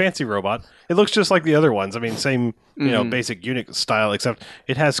 which is a fancy robot. It looks just like the other ones. I mean, same basic unit style, except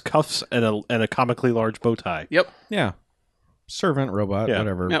it has cuffs and a comically large bow tie. Yep. Yeah. Servant robot, Yeah.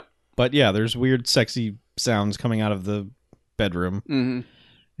 whatever. Yep. But yeah, there's weird, sexy sounds coming out of the bedroom,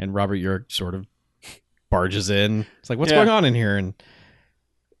 and Robert Urich sort of barges in. It's like, what's going on in here? And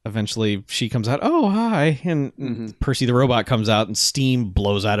eventually she comes out, oh, hi. And Percy the robot comes out, and steam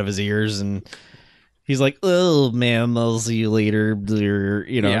blows out of his ears, and he's like, oh, man, I'll see you later.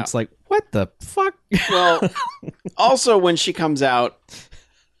 You know, it's like, what the fuck? Well, also when she comes out,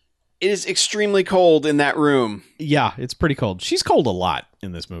 it is extremely cold in that room. Yeah, it's pretty cold. She's cold a lot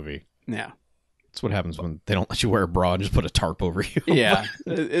in this movie. Yeah. That's what happens when they don't let you wear a bra and just put a tarp over you. Yeah.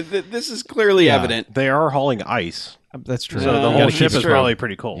 This is clearly evident. They are hauling ice, That's true. so the You whole gotta ship keep is it probably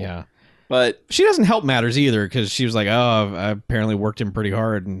pretty cold. Yeah. But She doesn't help matters either, because she was like, oh, I apparently worked him pretty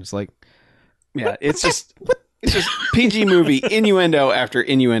hard. And it's like, yeah, it's just PG movie, innuendo after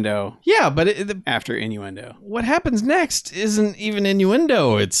innuendo yeah, but after innuendo. what happens next isn't even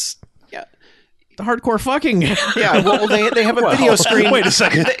innuendo. It's Yeah. the hardcore fucking. Yeah, well, they have a video screen. Wait a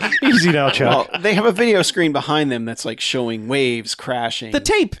second. Easy now, Chuck. Well, they have a video screen behind them that's like showing waves crashing. The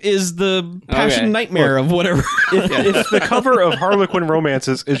tape is the passion Okay. nightmare of whatever. If the cover of Harlequin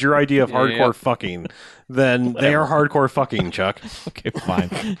Romances is your idea of hardcore fucking, then they are hardcore fucking, Chuck. Okay,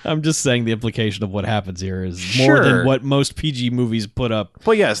 fine. I'm just saying the implication of what happens here is more Sure. than what most PG movies put up.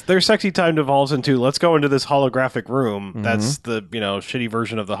 Well, yes, their sexy time devolves into let's go into this holographic room. That's the shitty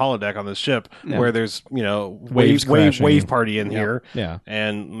version of the holodeck on this ship, where there's Waves wave crashing. party in here, Yeah.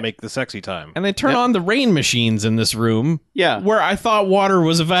 and make the sexy time. And they turn on the rain machines in this room. Yeah. Where I thought water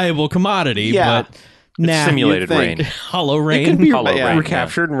was a valuable commodity, Yeah. but nah, Simulated you'd think. rain. hollow rain. It could be Hollow yeah. rain.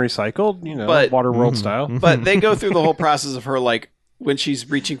 Recaptured and recycled, But- Waterworld style. But they go through the whole process of her, like, when she's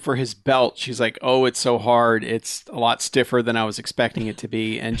reaching for his belt, she's like, oh, it's so hard. It's a lot stiffer than I was expecting it to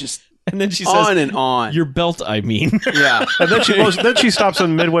be. And just And then she on says, and on. your belt, I mean. Yeah. And then she stops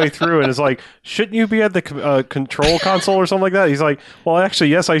him midway through and is like, "Shouldn't you be at the control console or something like that?" He's like, "Well, actually,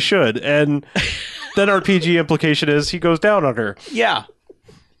 yes, I should." And then our PG implication is he goes down on her. Yeah.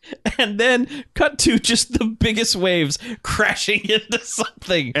 And then cut to just the biggest waves crashing into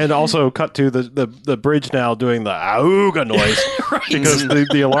something. And also cut to the bridge now doing the auga noise because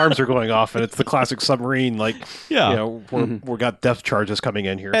the alarms are going off, and it's the classic submarine, like, Yeah. we got depth charges coming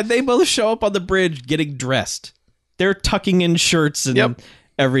in here. And they both show up on the bridge getting dressed. They're tucking in shirts and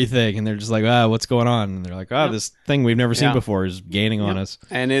everything. And they're just like, what's going on? And they're like, this thing we've never seen Yeah. before is gaining on us.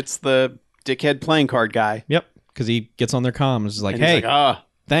 And it's the dickhead playing card guy. Yep. Because he gets on their comms. Is like, And he's hey, like, ah.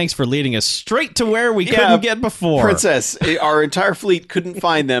 thanks for leading us straight to where we Yeah, couldn't get before. Princess, our entire fleet couldn't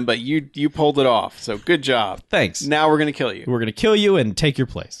find them, but you pulled it off. So good job. Thanks. Now we're going to kill you. We're going to kill you and take your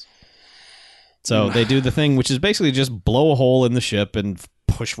place. So they do the thing, which is basically just blow a hole in the ship and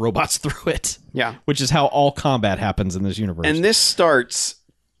push robots through it, Yeah. which is how all combat happens in this universe. And this starts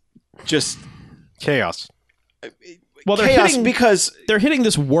just Chaos. well, they're chaos hitting, because they're hitting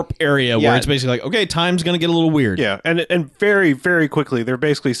this warp area Yeah. where it's basically like, okay, time's going to get a little weird. Yeah, and very, very quickly, they're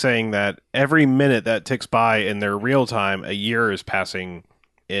basically saying that every minute that ticks by in their real time, a year is passing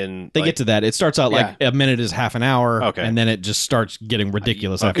in... They get to that. It starts out like a minute is half an hour, Okay. and then it just starts getting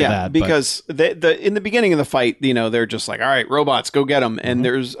ridiculous after yeah, that. But- because in the beginning of the fight, they're just like, all right, robots, go get them. And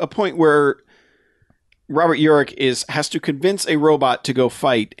there's a point where Robert Urich has to convince a robot to go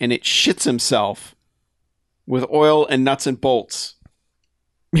fight, and it shits himself with oil and nuts and bolts.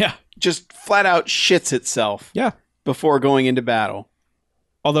 yeah, Just flat out shits itself yeah. before going into battle.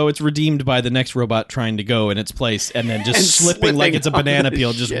 Although it's redeemed by the next robot trying to go in its place and then just And slipping like slipping it's a on banana the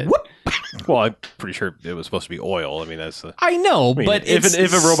peel. Just shit. whoop. Well, I'm pretty sure it was supposed to be oil. I mean, that's the... I know, mean, but if it's, a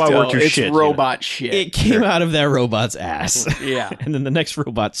robot Still, worked your it's shit, you robot shit. it came out of that robot's ass. Yeah. And then the next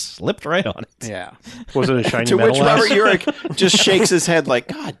robot slipped right on it. Yeah. Was it a shiny To metal which ass? Robert Urich just shakes his head like,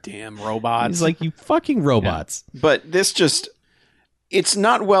 God damn robots. He's like, you fucking robots. But this just, it's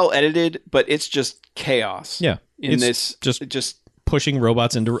not well edited, but it's just chaos. Yeah. In It's this, just just pushing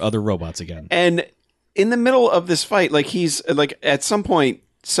robots into other robots again. And in the middle of this fight, like he's like at some point,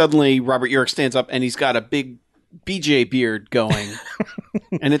 suddenly Robert Urich stands up and he's got a big BJ beard going,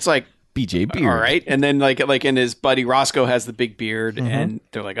 and it's like BJ beard, all right. And then like and his buddy Roscoe has the big beard, and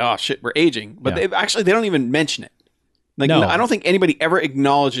they're like, oh shit, we're aging. But they don't even mention it. Like No. I don't think anybody ever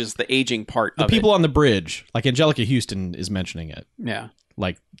acknowledges the aging part. The of people it. on the bridge, like Angelica Houston, is mentioning it, Yeah.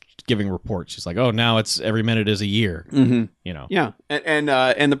 like giving reports. She's like, "Oh, now it's every minute is a year." You know, Yeah, and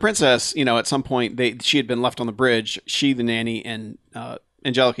the princess, you know, at some point she had been left on the bridge. She, the nanny, and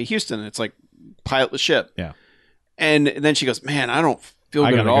Angelica Houston. It's like pilot the ship. Yeah. And then she goes, "Man, I don't feel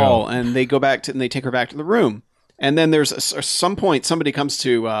I good at gotta all." go. And they go back to and they take her back to the room. And then there's some point somebody comes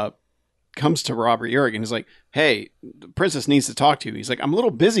to Robert Urich and is like, "Hey, the princess needs to talk to you." He's like, "I'm a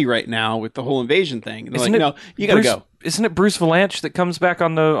little busy right now with the whole invasion thing." And they're Isn't like, it "No, you gotta Bruce- go." Isn't it Bruce Valanche that comes back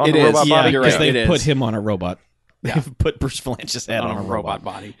on the It is. robot yeah, body? you're because right, it they is. put him on a robot. Yeah. They've put Bruce Valanche's head on a robot.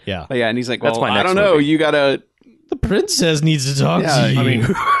 body. Yeah, But yeah, and he's like, That's "Well, my I next don't know. movie. You gotta." the princess needs to talk Yeah, to you. I mean,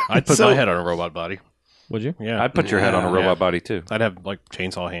 I'd put So- my head on a robot body. would you? Yeah, I'd put your head on a Yeah. robot body too. I'd have like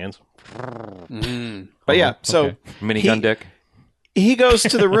chainsaw hands. But yeah, so okay. Minigun dick. he goes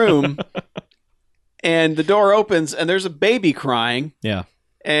to the room, and the door opens, and there's a baby crying, Yeah,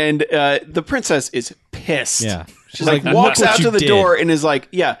 and the princess is pissed. yeah. She's like, "Look walks what out you to the did." door and is like,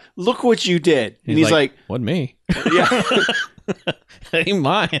 "Yeah, look what you did." And he's like, "What me? "Yeah, That ain't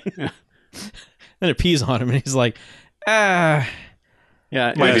mine." Then it pees on him, and he's like, "Ah."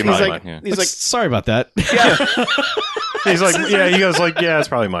 yeah." Might He's be mine, like, yeah. he's like, "Sorry about that." "Yeah." He's like, yeah. He goes like, yeah, it's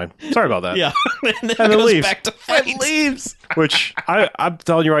probably mine. Sorry about that. Yeah, and then And it it goes leaves. back to And fight. leaves. Which I'm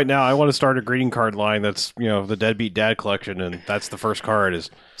telling you right now, I want to start a greeting card line that's the Deadbeat Dad collection, and that's the first card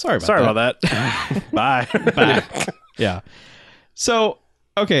is Sorry about sorry that. about that. Bye. Back. Yeah. So,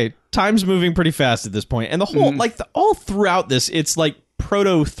 okay, time's moving pretty fast at this point, and the whole all throughout this, it's like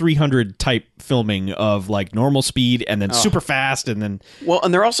proto 300 type filming of like normal speed and then super fast, and then Well,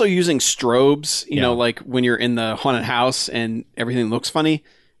 and they're also using strobes, you Yeah. know, like when you're in the haunted house and everything looks funny.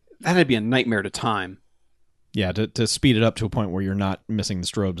 That'd be a nightmare to time. to speed it up to a point where you're not missing the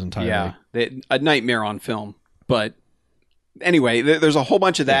strobes entirely. Yeah, a nightmare on film. But anyway, there's a whole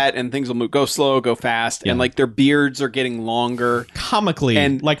bunch of that, and things will go slow, go fast, and like their beards are getting longer. Comically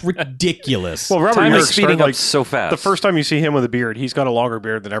And- like ridiculous. Well, Robert Time is Urich speeding started, up so fast. The first time you see him with a beard, he's got a longer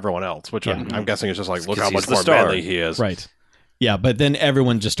beard than everyone else, which Yeah. I'm guessing is just like, look 'cause how he's much the more star. manly he is. Right. Yeah, but then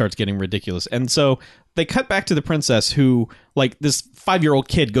everyone just starts getting ridiculous. And so they cut back to the princess who, like, this 5-year-old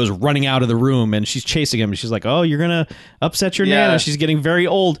kid goes running out of the room and she's chasing him. And she's like, oh, you're going to upset your Yeah. nana. She's getting very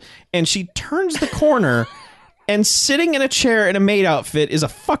old. And she turns the corner and sitting in a chair in a maid outfit is a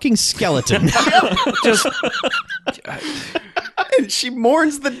fucking skeleton. Just And she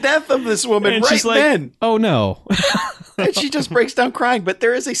mourns the death of this woman and right she's like, then. oh no. And she just breaks down crying, but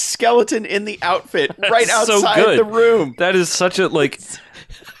there is a skeleton in the outfit right so outside good. the room. that is such a like.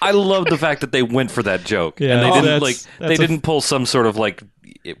 I love the fact that they went for that joke, Yeah, and they oh, didn't that's- like that's they a- didn't pull some sort of like.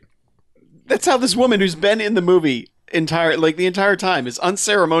 That's how this woman who's been in the movie the entire time is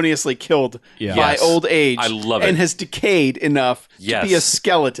unceremoniously killed Yeah. by Yes. old age. I love it. And has decayed enough to be a Yes.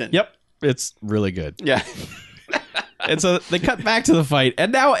 skeleton. Yep. It's really good. Yeah. And so they cut back to the fight,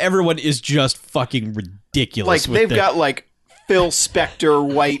 and now everyone is just fucking ridiculous. Like with they've the- got like Phil Spector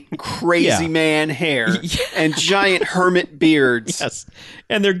white crazy Yeah. man hair and giant hermit beards. Yes.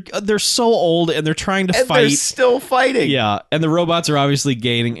 And they're so old and they're trying to And they're fight. still fighting. Yeah, and the robots are obviously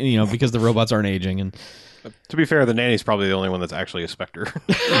gaining, because the robots aren't aging. And To be fair, the nanny's probably the only one that's actually a specter.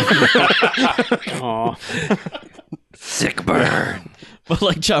 Aw. Sick burn. but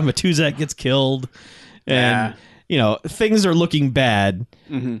like John Matuzak gets killed, and things are looking bad.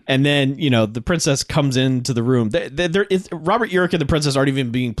 Mm-hmm. And then the princess comes into the room. Robert Urich and the princess aren't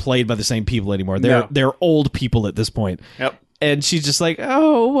even being played by the same people anymore. They're old people at this point. Yep. And she's just like,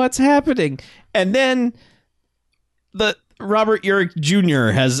 oh, what's happening? And then the Robert Urich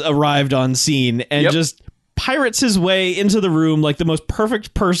Jr. has arrived on scene and Yep. just pirates his way into the room like the most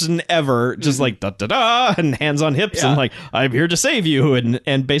perfect person ever, just like da da da, and hands on hips, Yeah. and like, I'm here to save you,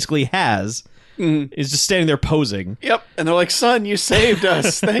 and basically is just standing there posing. Yep. And they're like, son, you saved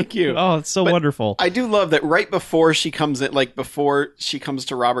us. Thank you. Oh, it's so But wonderful. I do love that right before she comes in, like before she comes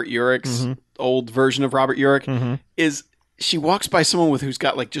to Robert Urich's old version of Robert Urich, is she walks by someone who's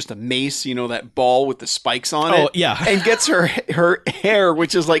got like just a mace, that ball with the spikes on it. Oh, yeah. And gets her hair,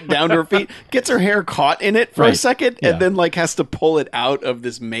 which is like down to her feet, gets her hair caught in it for a Right. second, Yeah. and then like has to pull it out of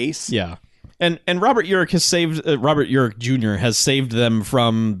this mace. Yeah. And Robert Urich has saved Robert Urich Jr. has saved them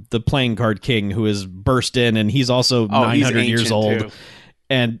from the playing card king, who has burst in, and he's also Oh, he's 900 years ancient, old too.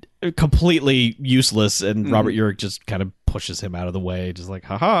 and completely useless. And Robert Urich just kind of pushes him out of the way, just like,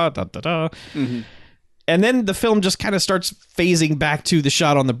 haha, da da da. Mm-hmm. And then the film just kind of starts phasing back to the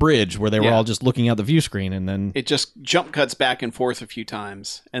shot on the bridge where they were all just looking out the view screen, and then It just jump cuts back and forth a few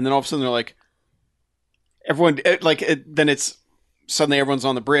times, and then all of a sudden they're like, then it's suddenly everyone's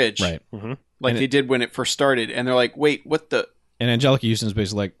on the bridge, right. like they did when it first started, and they're like, wait, what the? And Angelica Houston's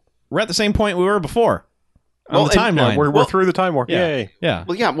basically like, we're at the same point we were before on the and- timeline. We're through the time warp. Yeah. Yay. yeah.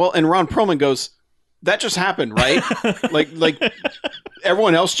 Well, yeah, and Ron Perlman goes, that just happened, right? like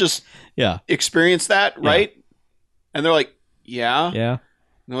everyone else just Yeah. experienced that, right? And they're like, yeah. Yeah. And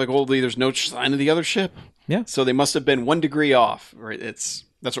they're like, well, there's no sign of the other ship. Yeah. So they must have been 1 degree off. Right? That's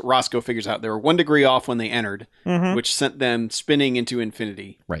what Roscoe figures out. They were 1 degree off when they entered, which sent them spinning into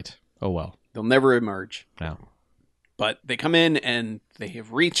infinity. Right. Oh, well. They'll never emerge. No. But they come in and they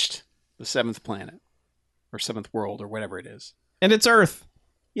have reached the 7th planet or 7th world or whatever it is. And it's Earth.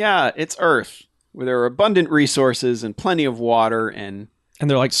 Yeah, it's Earth, where there are abundant resources and plenty of water. And And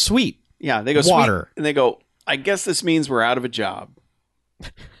they're like, sweet. yeah, they go, Water. "Sweet." And they go, I guess this means we're out of a job.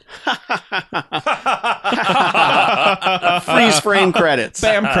 Freeze frame credits.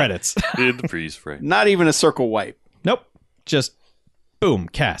 Bam, credits. In the freeze frame. Not even a circle wipe. Nope. Just boom,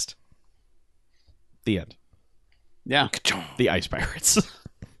 cast. The end. Yeah. The Ice Pirates.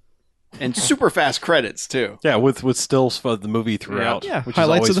 And super fast credits, too. Yeah, with stills for the movie throughout. Yeah, which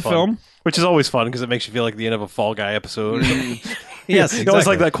highlights is of the always fun. film. Which is always fun because it makes you feel like the end of a Fall Guy episode. Yes, You always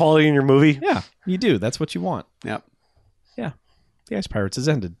like exactly. that quality in your movie. Yeah, you do. That's what you want. Yep. Yeah. The Ice Pirates has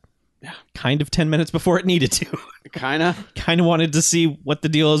ended. Yeah. Kind of 10 minutes before it needed to. Kind of. Kind of wanted to see what the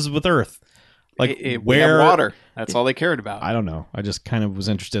deal is with Earth. Like, We where... have water. That's all they cared about. I don't know. I just kind of was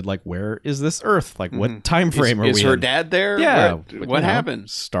interested, like, where is this Earth? Like, what time frame are Is we her in? dad there? Yeah. What you know, happened?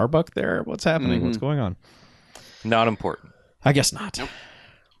 Starbuck there? What's happening? What's going on? Not important. I guess not.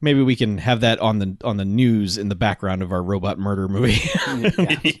 Maybe we can have that on the news in the background of our robot murder movie.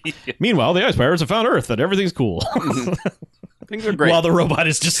 Meanwhile, the Ice Pirates have found Earth and everything's cool. Things are great. While the robot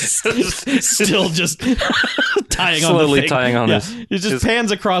is just still just tying on the Slowly thing. tying on his- It just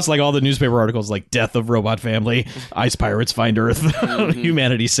pans across like all the newspaper articles, like death of robot family, Ice Pirates find Earth,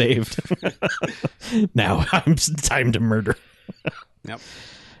 humanity saved. Now time to murder. Yep.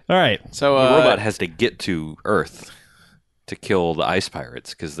 All right. So The robot has to get to Earth to kill the ice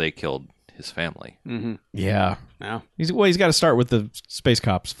pirates because they killed his family. Yeah. no. He's got to start with the space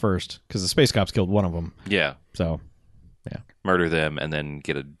cops first because the space cops killed one of them. Yeah. So Murder them and then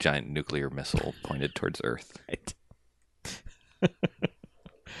get a giant nuclear missile pointed towards Earth.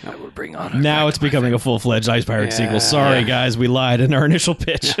 That would bring on. now it's becoming a full-fledged Ice Pirate sequel. Sorry, guys, we lied in our initial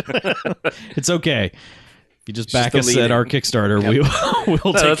pitch. It's okay. If you just back the us at lead-in. our Kickstarter,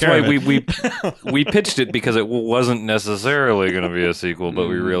 we'll take That's care why of it. we pitched it because it wasn't necessarily going to be a sequel, but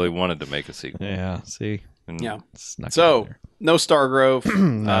we really wanted to make a sequel. Yeah, see? And Yeah. It's not So, there. no Stargrove.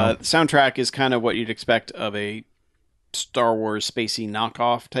 Soundtrack is kind of what you'd expect of a Star Wars spacey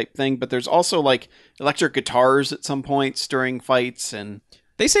knockoff type thing, but there's also like electric guitars at some points during fights, and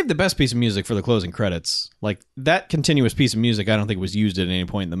They saved the best piece of music for the closing credits. Like, that continuous piece of music I don't think was used at any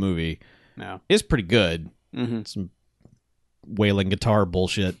point in the movie. no. Is pretty good. Mhm. Some wailing guitar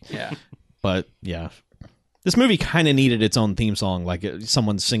bullshit. Yeah. But, yeah. This movie kind of needed its own theme song, like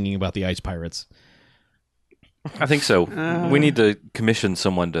someone singing about the Ice Pirates. I think so. We need to commission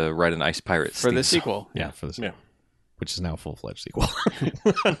someone to write an Ice Pirates For theme the song. sequel. Yeah, for this. Yeah. Which is now a full-fledged sequel.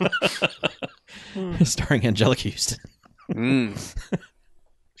 Starring Angelica Houston.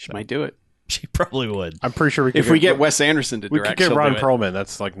 She might do it. She probably would. I'm pretty sure we could If we get Wes Anderson to we direct, could get she'll Ron do it. Perlman.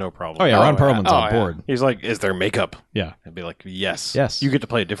 That's like no problem. Oh, yeah, Ron yeah. Perlman's Oh, on yeah. board. He's like, is there makeup? Yeah. I'd be like, yes. Yes. You get to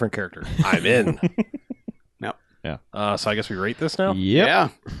play a different character. I'm in. Yep. Yeah. So I guess we rate this now? Yep. Yeah.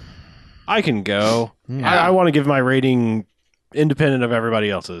 I can go. Yeah. I want to give my rating independent of everybody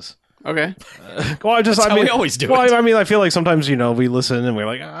else's. Okay. Well, I That's how we always do it. I mean, I feel like sometimes, we listen and we're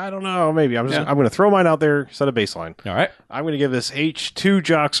like, I don't know, maybe. I'm Yeah. going to throw mine out there, set a baseline. All right. I'm going to give this H2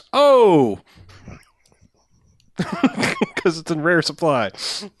 Jocks O! Because it's in rare supply.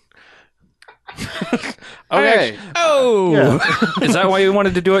 Okay. Oh! Yeah. Is that why you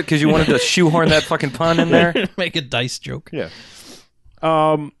wanted to do it? Because you wanted to shoehorn that fucking pun in there? Make a dice joke. Yeah.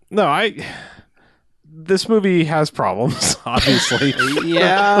 No, this movie has problems, obviously.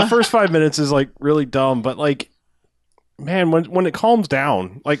 Yeah. The first 5 minutes is like really dumb, but like, man, when it calms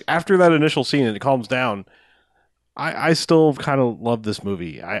down, like after that initial scene and it calms down, I still kind of love this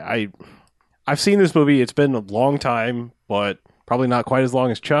movie. I've seen this movie. It's been a long time, but probably not quite as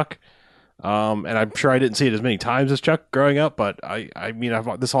long as Chuck. And I'm sure I didn't see it as many times as Chuck growing up, but I mean,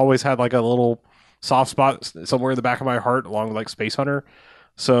 this always had like a little soft spot somewhere in the back of my heart, along with like Space Hunter.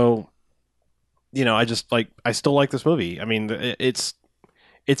 So I just I still like this movie. I mean, it's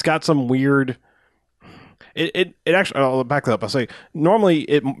got some weird. It actually, I'll back that up. I'll say normally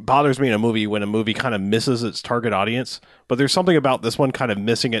it bothers me in a movie when a movie kind of misses its target audience, but there's something about this one kind of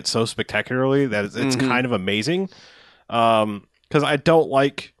missing it so spectacularly that it's kind of amazing. Because I don't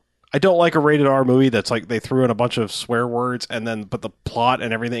like a rated R movie that's like they threw in a bunch of swear words but the plot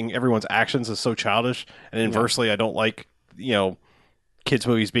and everyone's actions is so childish. And inversely, I don't like kids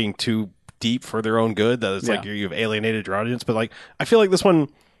movies being too deep for their own good that it's like you've alienated your audience. But I feel like this one,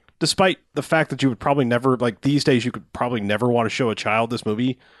 despite the fact that you would probably never these days you could probably never want to show a child this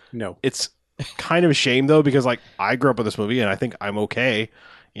movie. No, it's kind of a shame though, because I grew up with this movie and I think I'm okay.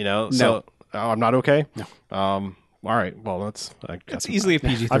 So I'm not okay. No. All right. Well, it's easily a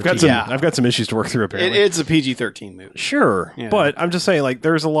PG-13. I've got some issues to work through. Apparently, it's a PG-13 movie. Sure, but I'm just saying,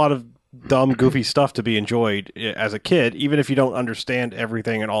 there's a lot of dumb, goofy stuff to be enjoyed as a kid, even if you don't understand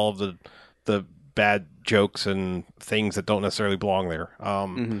everything and all of the bad jokes and things that don't necessarily belong there.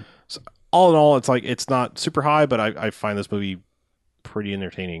 So all in all, it's not super high, but I find this movie pretty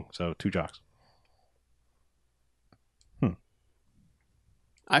entertaining. So 2 jocks.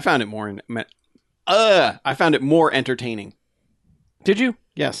 I found it more. I found it more entertaining. Did you?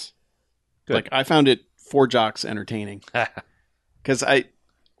 Yes. Good. I found it 4 jocks entertaining. Because I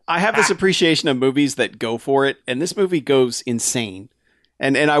have this appreciation of movies that go for it, and this movie goes insane.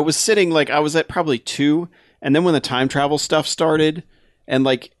 And I was sitting, I was at probably 2, and then when the time travel stuff started, and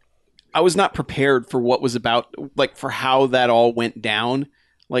I was not prepared for what was about, for how that all went down.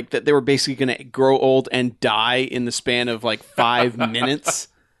 That they were basically going to grow old and die in the span of 5 minutes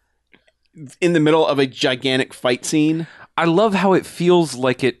in the middle of a gigantic fight scene. I love how it feels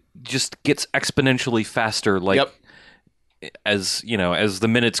like it just gets exponentially faster. Yep. As the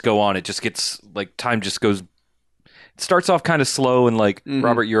minutes go on, it just gets time just goes. It starts off kind of slow and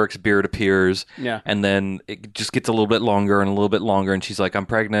Robert Urich's beard appears, and then it just gets a little bit longer and a little bit longer, and she's like, "I'm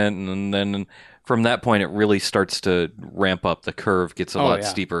pregnant," and then from that point, it really starts to ramp up. The curve gets a lot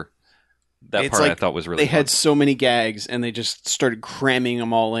steeper. That part I thought was really They fun. had so many gags, and they just started cramming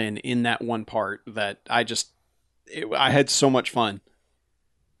them all in that one part that I had so much fun.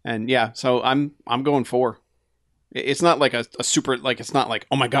 And so I'm going 4. It's not a super, it's not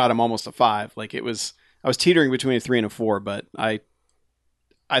oh my God, I'm almost a 5. I was teetering between a 3 and a 4, but I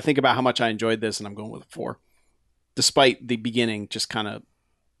think about how much I enjoyed this, and I'm going with a 4. Despite the beginning just kind of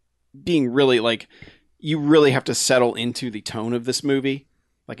being really you really have to settle into the tone of this movie.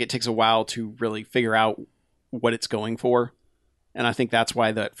 It takes a while to really figure out what it's going for. And I think that's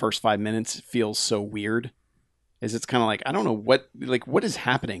why that first 5 minutes feels so weird. Is it's kind of I don't know what is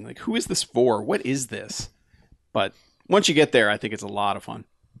happening? Who is this for? What is this? But once you get there, I think it's a lot of fun.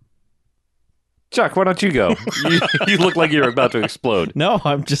 Chuck, why don't you go? You look like you're about to explode. No,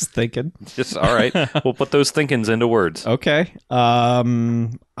 I'm just thinking. Just all right. We'll put those thinkings into words. Okay.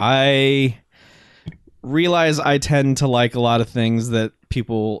 I realize I tend to like a lot of things that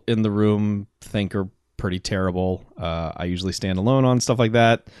people in the room think are pretty terrible. I usually stand alone on stuff like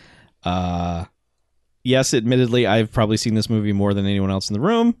that. Yes, admittedly, I've probably seen this movie more than anyone else in the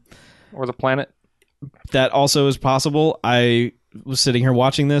room. Or the planet. That also is possible. I was sitting here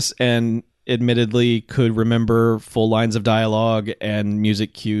watching this and admittedly could remember full lines of dialogue and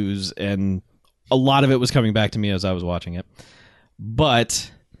music cues, and a lot of it was coming back to me as I was watching it.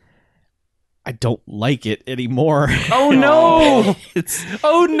 But I don't like it anymore. Oh no!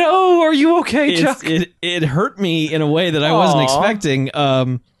 Oh no! Are you okay, Chuck? It hurt me in a way that I wasn't expecting.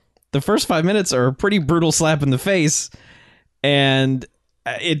 The first 5 minutes are a pretty brutal slap in the face, and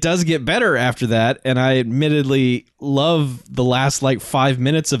it does get better after that. And I admittedly love the last 5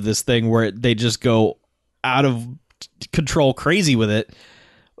 minutes of this thing where they just go out of control crazy with it.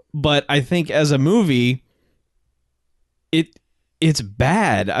 But I think as a movie, it's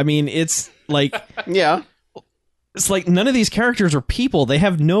bad. I mean, it's it's none of these characters are people. They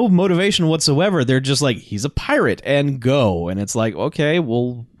have no motivation whatsoever. They're just he's a pirate and go. And it's okay,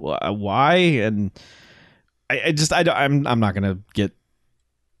 well, why? And I'm not going to get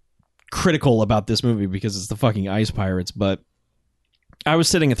critical about this movie because it's the fucking Ice Pirates, but I was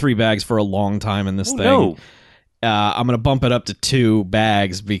sitting at 3 bags for a long time in this thing. No. I'm going to bump it up to 2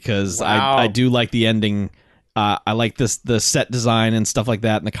 bags because I do like the ending. I like the set design and stuff like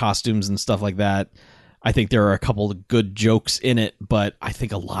that, and the costumes and stuff like that. I think there are a couple of good jokes in it, but I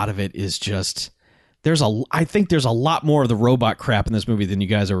think a lot of it is just I think there's a lot more of the robot crap in this movie than you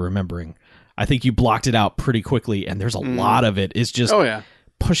guys are remembering. I think you blocked it out pretty quickly, and there's a lot of it. It's just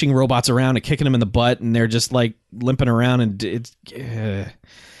pushing robots around and kicking them in the butt, and they're just limping around, and it's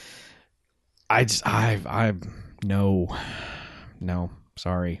no,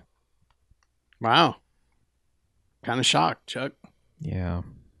 sorry. Wow. Kind of shocked, Chuck. Yeah.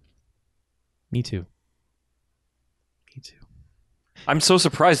 Me too. I'm so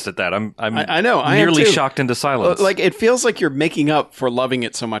surprised at that. I know. I nearly am too. shocked into silence. Like, it feels like you're making up for loving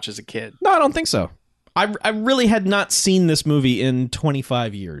it so much as a kid. No, I don't think so. I really had not seen this movie in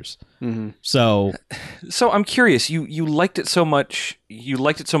 25 years. Mm-hmm. So I'm curious. You liked it so much. You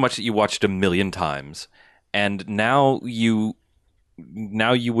liked it so much that you watched 1,000,000 times, and now you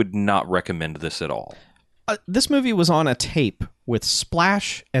would not recommend this at all. This movie was on a tape with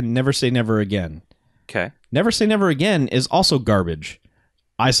Splash and Never Say Never Again. Okay. Never Say Never Again is also garbage.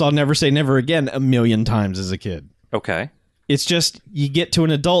 I saw Never Say Never Again 1,000,000 times as a kid. Okay. It's just you get to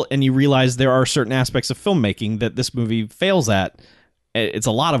an adult and you realize there are certain aspects of filmmaking that this movie fails at. It's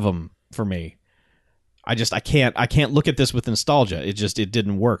a lot of them for me. I can't look at this with nostalgia. It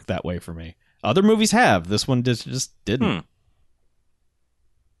didn't work that way for me. Other movies have. This one just didn't.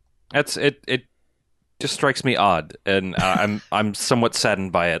 That's it. It just strikes me odd, and I'm somewhat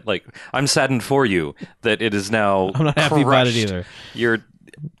saddened by it. Like, I'm saddened for you that it is now. I'm not happy about it either. You're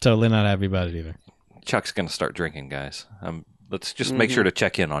totally not happy about it either. Chuck's gonna start drinking, guys. Let's just make sure to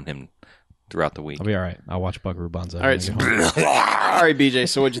check in on him throughout the week. I'll be all right. I'll watch Buckaroo Banzai. All right, all right, BJ.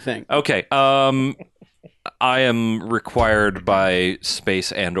 So what'd you think? Okay. I am required by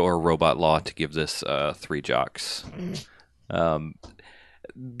space and/or robot law to give this 3 jocks.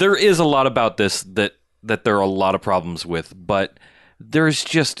 There is a lot about this that there are a lot of problems with, but there's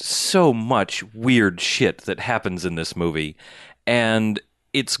just so much weird shit that happens in this movie, and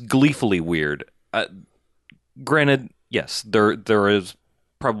it's gleefully weird. Granted, yes, there is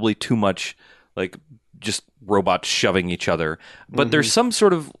probably too much, like, just robots shoving each other, but there's some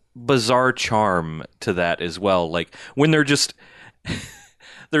sort of bizarre charm to that as well. Like, when they're just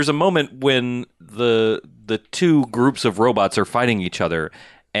there's a moment when the 2 groups of robots are fighting each other,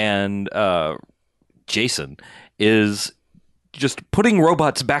 and Jason is just putting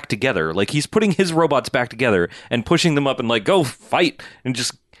robots back together. Like, he's putting his robots back together and pushing them up and like, go fight, and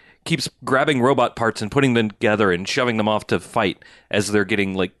just keeps grabbing robot parts and putting them together and shoving them off to fight as they're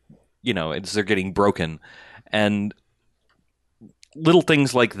getting, like, as they're getting broken. And little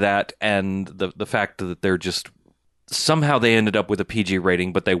things like that, and the fact that they're just somehow they ended up with a PG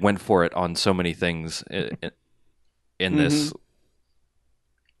rating, but they went for it on so many things in this.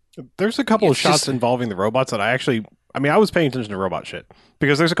 There's a couple of shots involving the robots that I was paying attention to robot shit,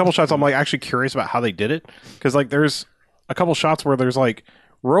 because there's a couple shots I'm like actually curious about how they did it, because like there's a couple shots where there's like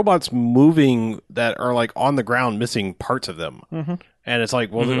robots moving that are like on the ground missing parts of them, and it's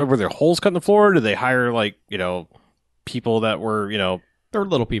like, well, were there holes cut in the floor? Did they hire like people that were they're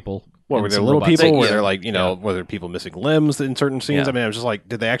little people? What were there, little people? Were there like were there people missing limbs in certain scenes? I mean, I was just like,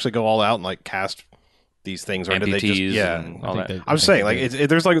 did they actually go all out and like cast these things, or did they just and all that? I'm saying like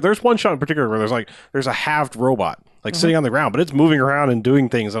there's one shot in particular where there's a halved robot like sitting on the ground, but it's moving around and doing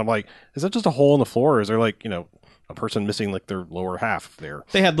things, and I'm like, is that just a hole in the floor, or is there like a person missing like their lower half there?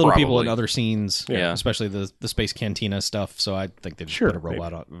 They had little people in other scenes, yeah, especially the space cantina stuff. So I think they just put a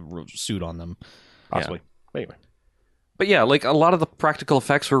robot suit on them, possibly. Anyway. But yeah, like a lot of the practical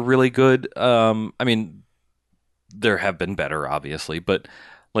effects were really good. I mean, there have been better, obviously, but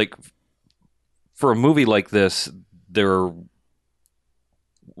like for a movie like this, there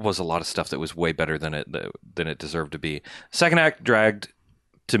was a lot of stuff that was way better than it deserved to be. Second act dragged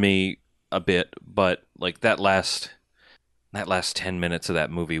to me a bit, but like that last 10 minutes of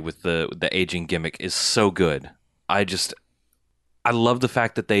that movie with the aging gimmick is so good. I love the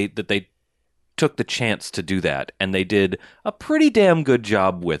fact that they took the chance to do that, and they did a pretty damn good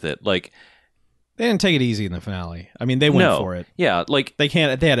job with it. Like, they didn't take it easy in the finale. I mean, they went for it. Yeah, like they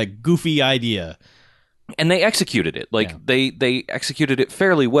had a goofy idea, and they executed it. Like they executed it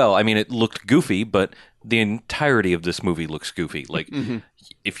fairly well. I mean, it looked goofy, but the entirety of this movie looks goofy. Like,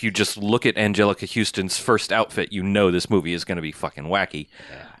 if you just look at Anjelica Huston's first outfit, this movie is going to be fucking wacky.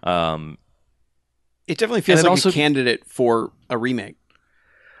 It definitely feels like a candidate for a remake.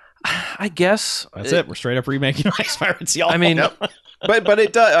 I guess that's it. We're straight up remaking Ice Pirates, y'all. I mean, but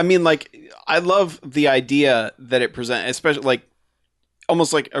it does. I mean, like, I love the idea that it presents, especially like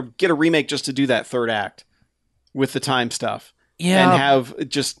almost like get a remake just to do that third act with the time stuff, and have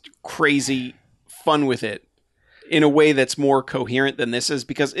just crazy fun with it in a way that's more coherent than this is,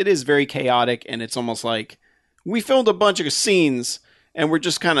 because it is very chaotic, and it's almost like we filmed a bunch of scenes and we're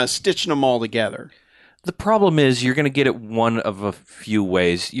just kind of stitching them all together. The problem is you're going to get it one of a few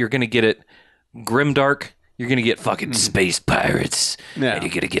ways. You're going to get it grimdark. You're going to get fucking space pirates. Yeah. And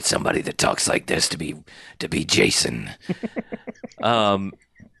you're going to get somebody that talks like this to be Jason. And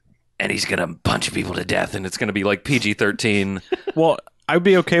he's going to punch people to death, and it's going to be like PG-13. Well, I'd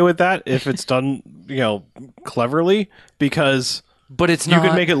be okay with that if it's done, cleverly, because but it's you not.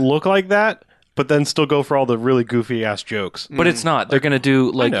 could make it look like that, but then still go for all the really goofy ass jokes. But it's not. They're gonna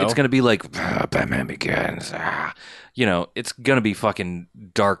do it's gonna be like Batman Begins. it's gonna be fucking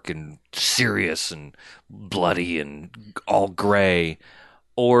dark and serious and bloody and all gray,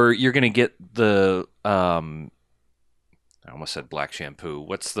 or you're gonna get the I almost said black shampoo.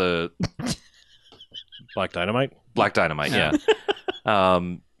 What's the Black Dynamite? Black Dynamite? Yeah.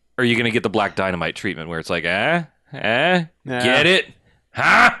 Or you're gonna get the Black Dynamite treatment where it's like, get it,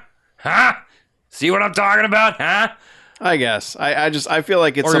 huh? See what I'm talking about, huh? I guess. I feel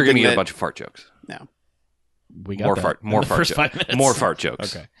like it's or something you're gonna get that, a bunch of fart jokes. No. We got more fart first 5 jokes. minutes. More fart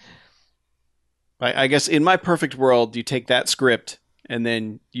jokes. Okay. I guess in my perfect world, you take that script and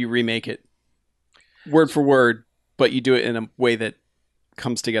then you remake it word for word, but you do it in a way that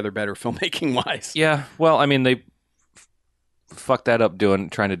comes together better filmmaking wise. Yeah. Well, I mean, they fucked that up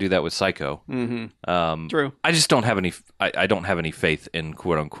trying to do that with Psycho. Mm-hmm. True. I just don't have any. I don't have any faith in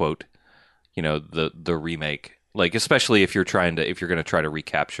quote unquote, the remake. Like, especially if you're going to try to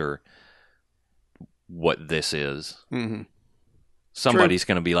recapture what this is. Mm-hmm. Somebody's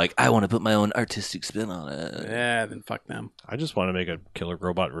going to be like, I want to put my own artistic spin on it. Yeah, then fuck them. I just want to make a killer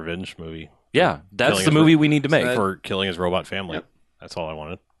robot revenge movie. Yeah, that's Killing the his movie we need to make. For killing his robot family. Yep. That's all I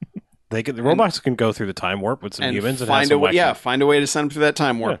wanted. The robots can go through the time warp with some And humans and find have some a way, wacky- find a way to send them through that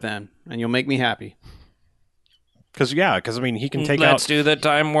time warp then, and you'll make me happy. Because I mean, he can take Let's out. do the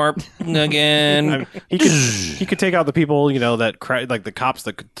time warp again. He could take out the people that like the cops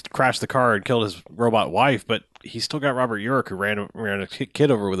that crashed the car and killed his robot wife, but he's still got Robert Urich who ran a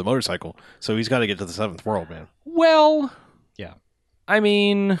kid over with a motorcycle. So he's got to get to the seventh world, man. Well, Yeah. I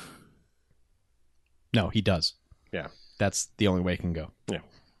mean, No, he does. Yeah. That's the only way it can go.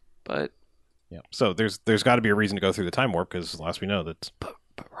 but So there's got to be a reason to go through the time warp because last we know that's but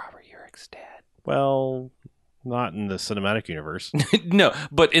Robert Urich's dead. well, not in the cinematic universe. No,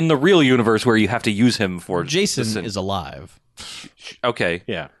 but in the real universe where you have to use him for Jason is alive. okay.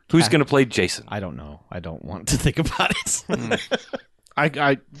 Yeah, Who's going to play Jason? I don't know. I don't want to think about it. I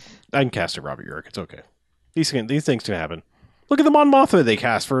can cast a Robert Urich. It's okay. These things can happen. Look at the Mon Mothma they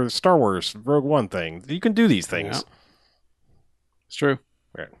cast for Star Wars Rogue One thing. You can do these things. Yeah. It's true.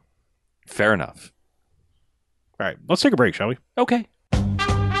 Right. Fair enough. All right, let's take a break, shall we? Okay.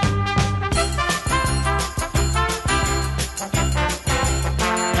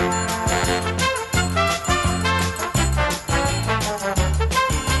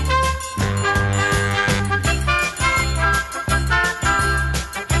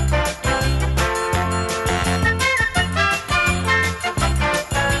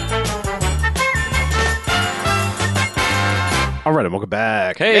 All right, and welcome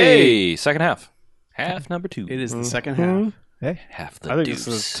back. Hey, second half. Half number 2. It is the second half. Half the I think deuce. this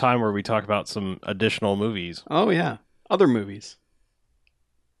is a time where we talk about some additional movies. Oh yeah, other movies.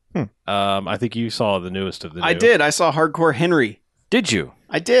 I think you saw the newest of the new. I did. I saw Hardcore Henry. Did you?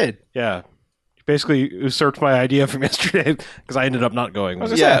 I did. Yeah. Basically usurped my idea from yesterday because I ended up not going. I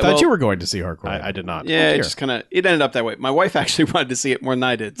Yeah, thought well- you were going to see Hardcore. I did not. Yeah, it dear. just it ended up that way. My wife actually wanted to see it more than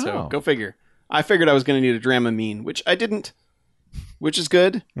I did, so Oh. go figure. I figured I was going to need a Dramamine, which I didn't, which is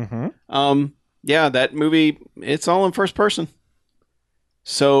good. Mm-hmm. Yeah, that movie, it's all in first person.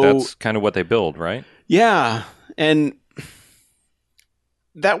 So That's kind of what they build, right? yeah, and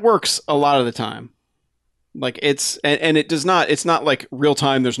that works a lot of the time. Like it's it does not. It's not like real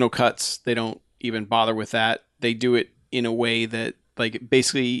time. There's no cuts. They don't even bother with that. They do it in a way that like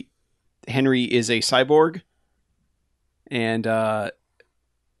basically Henry is a cyborg, and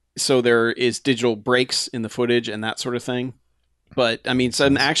so there is digital breaks in the footage and that sort of thing. But I mean,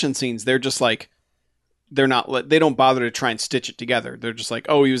 some action scenes, they're just like they don't bother to try and stitch it together. They're just like,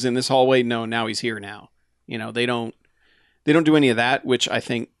 oh, he was in this hallway. No, now he's here now. They don't do any of that, which I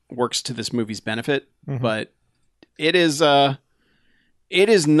think works to this movie's benefit. Mhm. But it is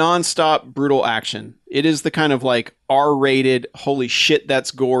nonstop brutal action. It is the kind of like R-rated, holy shit,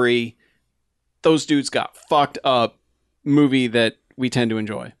 that's gory. Those dudes got fucked up movie that we tend to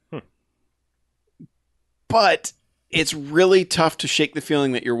enjoy. But it's really tough to shake the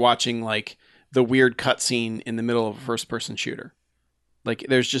feeling that you're watching like the weird cutscene in the middle of a first-person shooter. Like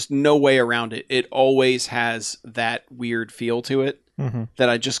there's just no way around it. It always has that weird feel to it Mm-hmm. that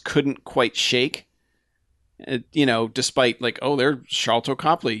I just couldn't quite shake. Despite like, oh, there's Sharlto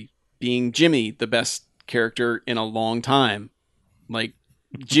Copley being Jimmy, the best character in a long time. Like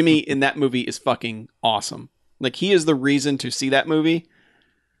Jimmy in that movie is fucking awesome. Like he is the reason to see that movie.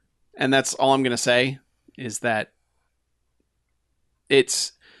 And that's all I'm going to say is that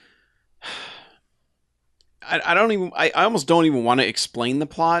I don't even I almost don't even want to explain the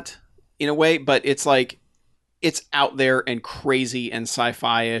plot in a way, but it's like it's out there and crazy and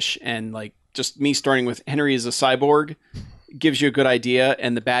sci-fi-ish, and like just me starting with Henry is a cyborg gives you a good idea,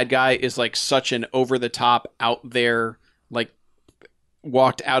 and the bad guy is like such an over-the-top, out there, like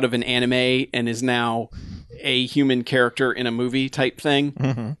walked out of an anime and is now a human character in a movie type thing.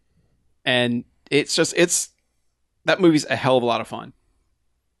 Mm-hmm. And it's that movie's a hell of a lot of fun.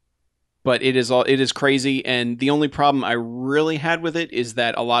 But it is crazy, and the only problem I really had with it is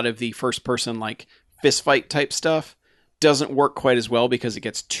that a lot of the first person like fist fight type stuff doesn't work quite as well because it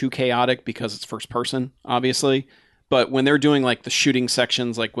gets too chaotic because it's first person, obviously. But when they're doing like the shooting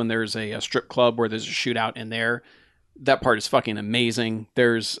sections, like when there's a strip club where there's a shootout in there, that part is fucking amazing.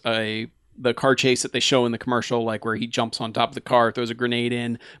 There's the car chase that they show in the commercial, like where he jumps on top of the car, throws a grenade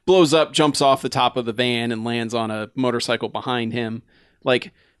in, blows up, jumps off the top of the van and lands on a motorcycle behind him.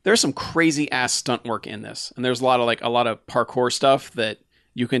 Like, there's some crazy ass stunt work in this. And there's a lot of parkour stuff that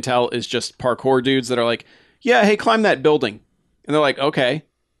you can tell is just parkour dudes that are like, yeah, hey, climb that building. And they're like, okay,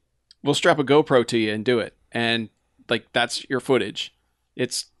 we'll strap a GoPro to you and do it. And like, that's your footage.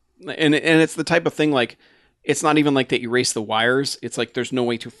 It's the type of thing, like, it's not even like they erase the wires. It's like there's no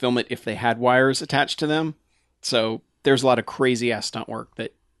way to film it if they had wires attached to them. So there's a lot of crazy ass stunt work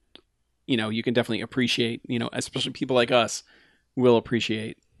that, you know, you can definitely appreciate, you know, especially people like us will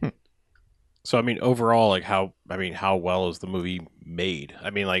appreciate. So, I mean, overall, like, how well is the movie made? I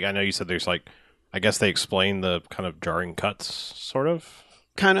mean, like, I know you said there's, like, I guess they explain the kind of jarring cuts, sort of?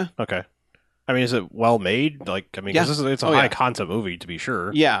 Kind of. Okay. I mean, is it well made? Like, I mean, 'cause it's a high concept movie, to be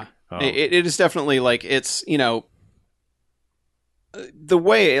sure. Yeah. It is definitely, like, it's, you know, the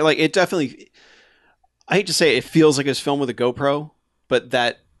way, like, it definitely, I hate to say it feels like it's filmed with a GoPro, but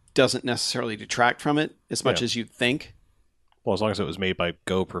that doesn't necessarily detract from it as much as you'd think. Well, as long as it was made by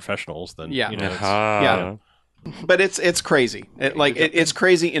Go professionals, then yeah, you know, yeah. But it's crazy. It's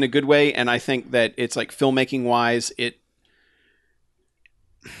crazy in a good way, and I think that it's like filmmaking wise,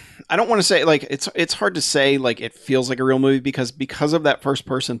 I don't want to say like it's hard to say like it feels like a real movie because of that first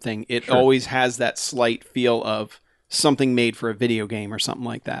person thing. It always has that slight feel of something made for a video game or something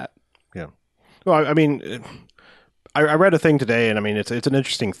like that. Yeah. Well, I mean, I read a thing today, and I mean, it's an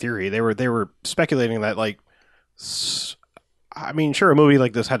interesting theory. They were speculating that like. I mean, sure, a movie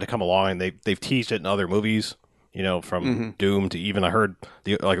like this had to come along, and they've teased it in other movies, you know, from Doom to even I heard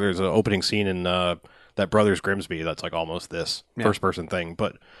there's an opening scene in that Brothers Grimsby that's like almost this first person thing.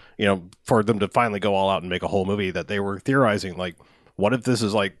 But you know, for them to finally go all out and make a whole movie, that they were theorizing like, what if this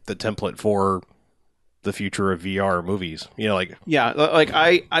is like the template for the future of VR movies? You know, like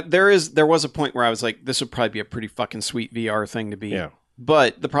like there was a point where I was like, this would probably be a pretty fucking sweet VR thing to be. Yeah.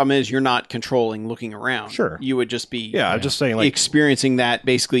 But the problem is you're not controlling looking around. Sure. You would just be I'm just saying, like, experiencing that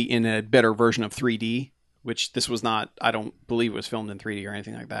basically in a better version of 3D, which this was not, I don't believe it was filmed in 3D or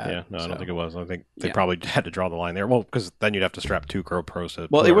anything like that. Yeah, no, I don't think it was. I think they probably had to draw the line there. Well, because then you'd have to strap 2 GoPros to...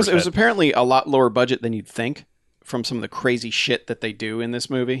 Well, it was apparently a lot lower budget than you'd think from some of the crazy shit that they do in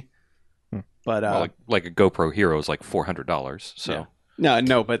this movie. But like a GoPro Hero is like $400. So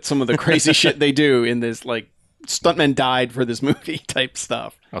no, but some of the crazy shit they do in this, like, stuntmen died for this movie type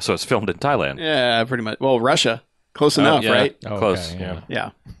stuff. Oh, so it's filmed in Thailand. Yeah, pretty much. Well, Russia. Close enough, right? Oh, close. Okay, Yeah.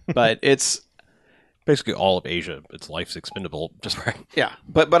 But it's basically all of Asia. Its life's expendable. Just right. Yeah.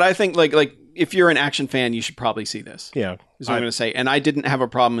 But I think like if you're an action fan, you should probably see this. Yeah. Is what I'm going to say. And I didn't have a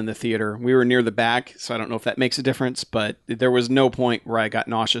problem in the theater. We were near the back, so I don't know if that makes a difference, but there was no point where I got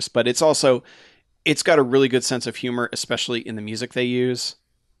nauseous. But it's got a really good sense of humor, especially in the music they use.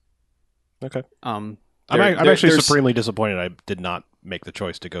 Okay. I'm actually supremely disappointed I did not make the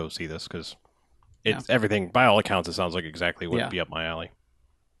choice to go see this because everything, by all accounts, it sounds like exactly what would be up my alley.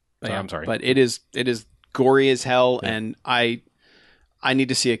 So I'm sorry. But it is gory as hell, and I need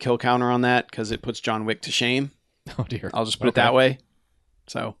to see a kill counter on that because it puts John Wick to shame. Oh dear. I'll just put it that way.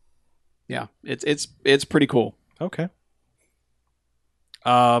 So, yeah, it's pretty cool. Okay.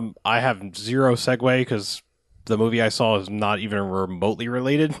 I have zero segue because the movie I saw is not even remotely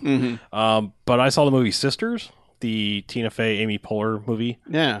related. Mm-hmm. But I saw the movie Sisters, the Tina Fey, Amy Poehler movie.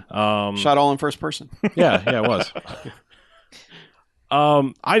 Yeah. Shot all in first person. Yeah, it was.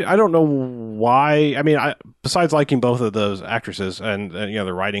 I don't know why. I mean, besides liking both of those actresses and you know,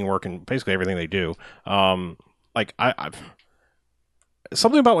 the writing work and basically everything they do, like I've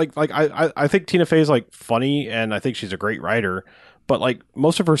something about I think Tina Fey's like funny and I think she's a great writer. But like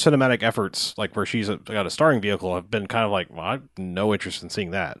most of her cinematic efforts, like where she's got a starring vehicle, have been kind of like, well, I have no interest in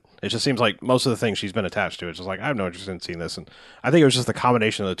seeing that. It just seems like most of the things she's been attached to, it's just like I have no interest in seeing this. And I think it was just the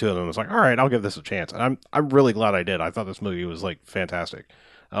combination of the two of them. It's like, all right, I'll give this a chance. And I'm really glad I did. I thought this movie was like fantastic.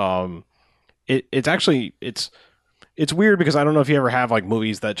 It it's actually it's weird because I don't know if you ever have like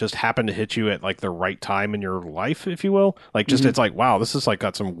movies that just happen to hit you at like the right time in your life, if you will. Like just it's like, wow, this is like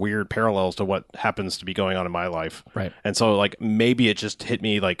got some weird parallels to what happens to be going on in my life. Right. And so like maybe it just hit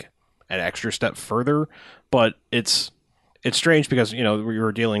me like an extra step further, but it's strange because, you know, we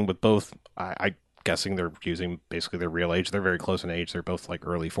were dealing with both, I guessing they're using basically their real age. They're very close in age. They're both like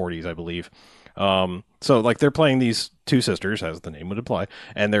early 40s, I believe. So like they're playing these two sisters, as the name would imply,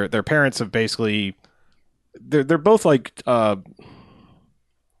 and their parents have basically they're both like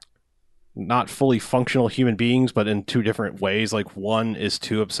not fully functional human beings, but in two different ways. Like one is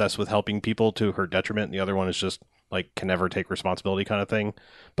too obsessed with helping people to her detriment, and the other one is just like can never take responsibility kind of thing.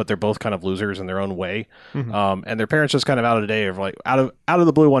 But they're both kind of losers in their own way. And their parents just kind of out of the day of like out of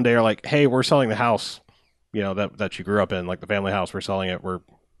the blue one day are like, hey, we're selling the house, you know, that you grew up in, like the family house. We're selling it. We're,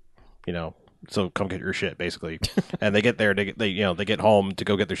 you know, so come get your shit, basically. And they get there, they get home to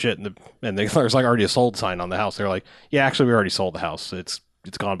go get their shit, and there's like already a sold sign on the house. They're like, yeah, actually, we already sold the house. It's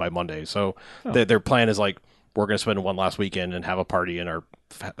gone by Monday. So their plan is like, we're going to spend one last weekend and have a party in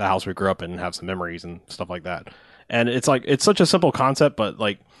the house we grew up in and have some memories and stuff like that. And it's like, it's such a simple concept, but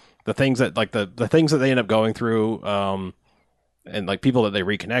like the things that like the things that they end up going through, and like people that they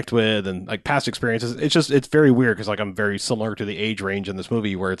reconnect with and like past experiences, it's very weird because like I'm very similar to the age range in this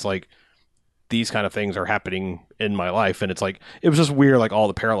movie where it's like these kind of things are happening in my life, and it's like it was just weird, like all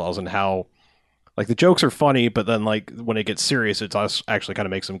the parallels and how like the jokes are funny, but then like when it gets serious, it's actually kind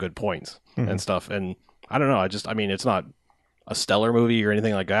of makes some good points and stuff. And I don't know, I mean, it's not a stellar movie or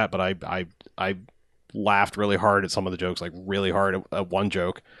anything like that, but I laughed really hard at some of the jokes, like really hard at one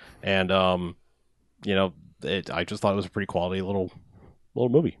joke, and you know, I just thought it was a pretty quality little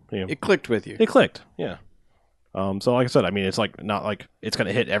movie. You know? It clicked with you. It clicked, yeah. So like I said, I mean, it's like not like it's going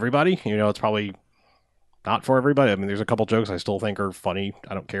to hit everybody. You know, it's probably not for everybody. I mean, there's a couple jokes I still think are funny.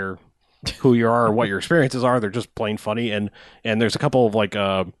 I don't care who you are or what your experiences are. They're just plain funny. And there's a couple of like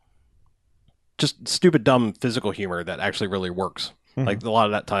just stupid, dumb physical humor that actually really works. Like a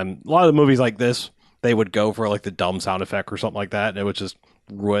lot of the movies like this, they would go for like the dumb sound effect or something like that, and it would just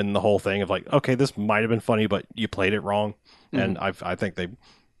ruin the whole thing of like, okay, this might have been funny, but you played it wrong. And I think they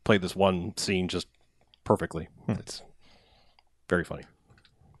played this one scene just perfectly. It's very funny.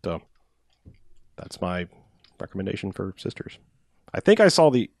 So that's my recommendation for Sisters. I think I saw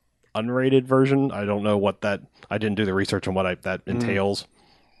the unrated version. I don't know what that, I didn't do the research on what that entails,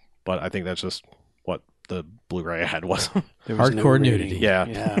 but I think that's just what the Blu-ray I had was. Hardcore nudity.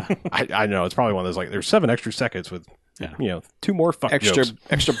 Yeah. I know. It's probably one of those, like, there's 7 extra seconds with, you know, 2 more fuck jokes.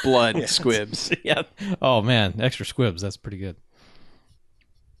 Extra blood squibs. Yeah. Oh, man. Extra squibs. That's pretty good.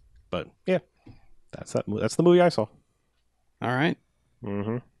 But, yeah. That's the movie I saw. All right.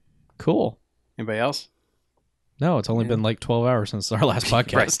 Cool. Anybody else? No, it's only been like 12 hours since our last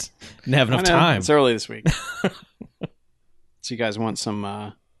podcast. Didn't have enough time. It's early this week. So you guys want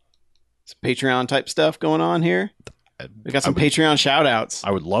some Patreon type stuff going on here? We got some Patreon shout outs.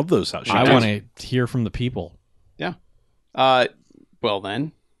 I would love those shout outs. I want to hear from the people. Yeah. Well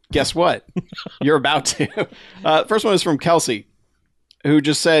then, guess what? You're about to. First one is from Kelsey, who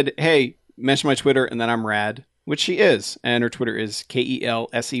just said, hey, mention my Twitter and then I'm rad, which she is. And her Twitter is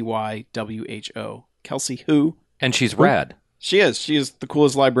KELSEYWHO. Kelsey who? And she's rad. She is. She is the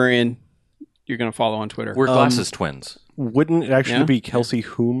coolest librarian you're going to follow on Twitter. We're glasses twins. Wouldn't it actually be Kelsey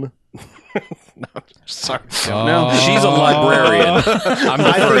whom? No, sorry. No. She's a librarian.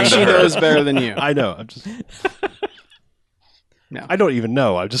 I think she knows better than you. I know. I'm just... No. I don't even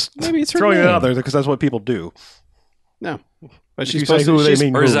know. I'm just Maybe it's her throwing it name. out there because that's what people do. No. But If she's you say who they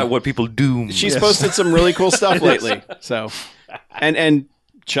mean Or is who. that what people do? She's posted some really cool stuff lately. So, and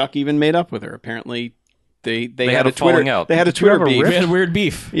Chuck even made up with her. Apparently, they had had a a falling Twitter. out. They had a Did you have Twitter a beef. We had weird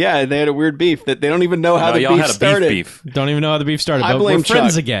beef. Yeah, they had a weird beef that they don't even know how No, the y'all beef had a started. beef. Don't even know how the beef started. I But blame we're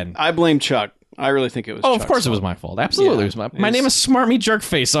friends Chuck. again. I blame Chuck. I really think it was. Oh, of Chuck's course it was fault. my fault. Absolutely, Yeah, it was my name is Smart Me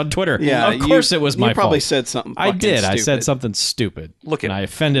Jerkface on Twitter. Yeah, of course it was my You probably fault. said something. I fucking did. I said stupid. something stupid. Look at and I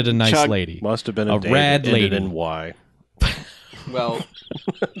offended a nice Chuck lady. Must have been A Dave rad that ended lady. in Y. Well,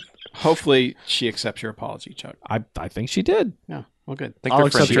 hopefully she accepts your apology, Chuck. I think she did. Yeah. Well, good. think I'll they're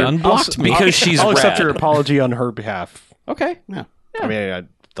accept friends. your unblocked me. Because she's I'll accept rad. your apology on her behalf. Okay. Yeah. I mean, I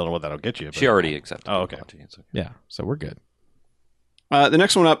don't know what that'll get you. But She already accepted. Oh, okay. the apology. It's okay. Yeah. So we're good. The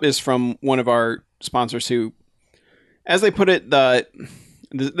next one up is from one of our sponsors who, as they put it,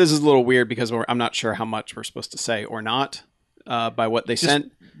 this is a little weird because I'm not sure how much we're supposed to say or not by what they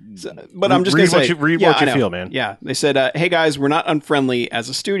sent. So, but I'm just going to say, read yeah, what you I know. feel, man. Yeah, they said, "Hey guys, we're not unfriendly. As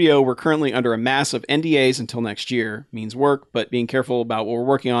a studio, we're currently under a mass of NDAs until next year. Means work, but being careful about what we're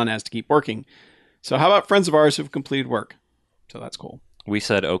working on as to keep working. So how about friends of ours who've completed work? So that's cool. We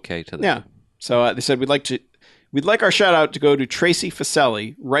said okay to that. Yeah, So they said we'd like our shout out to go to Tracy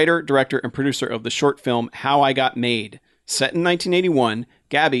Facelli, writer, director, and producer of the short film How I Got Made. Set in 1981,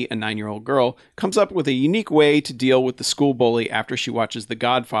 Gabby, a 9-year-old girl, comes up with a unique way to deal with the school bully after she watches The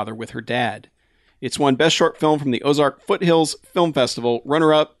Godfather with her dad. It's won Best Short Film from the Ozark Foothills Film Festival,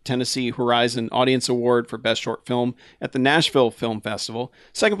 runner-up Tennessee Horizon Audience Award for Best Short Film at the Nashville Film Festival,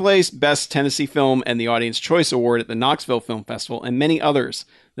 second place Best Tennessee Film and the Audience Choice Award at the Knoxville Film Festival, and many others.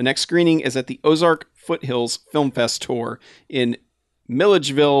 The next screening is at the Ozark Foothills Film Fest Tour in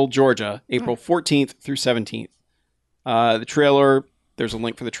Milledgeville, Georgia, April 14th through 17th. The trailer, there's a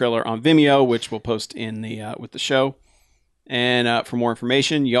link for the trailer on Vimeo, which we'll post in the with the show. And for more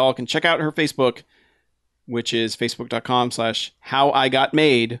information, y'all can check out her Facebook, which is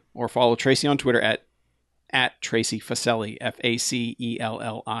facebook.com/howigotmade, or follow Tracy on Twitter at Tracy Facelli,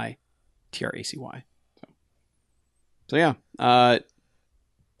 FACELLI TRACY. So yeah.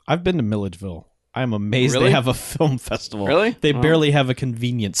 I've been to Milledgeville. I'm amazed Really? they have a film festival. Really? They barely have a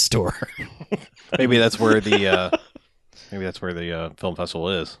convenience store. Maybe that's where the film festival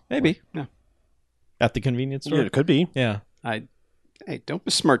is. Maybe. Yeah. At the convenience store? Yeah, it could be. Yeah. Hey, don't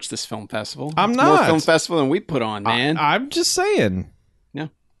besmirch this film festival. I'm It's not. more film festival than we put on, man. I'm just saying. Yeah.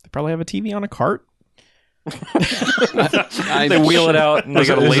 They probably have a TV on a cart. They wheel it out and they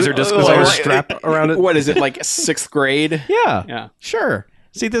got a laser disc Is there a player. strap around it? What is it, like 6th grade? Yeah. Yeah. Sure.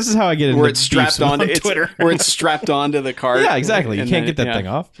 See, this is how I get into Where it's strapped beefs onto on Twitter. where it's strapped onto the cart. Yeah, exactly. You And can't then- get that yeah. thing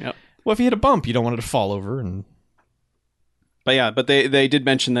off. Yep. Well, if you hit a bump, you don't want it to fall over. And But they did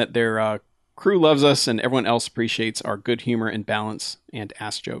mention that their crew loves us and everyone else appreciates our good humor and balance and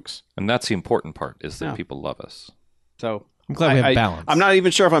ass jokes. And that's the important part, is that Yeah. people love us. So I'm glad we have balance. I'm not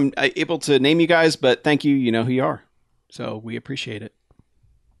even sure if I'm able to name you guys, but thank you. You know who you are. So we appreciate it.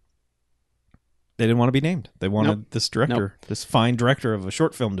 They didn't want to be named. They wanted Nope. this director, this fine director of a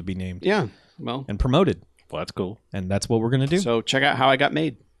short film, to be named Yeah. Well, and promoted. Well, that's cool. And that's what we're going to do. so check out How I Got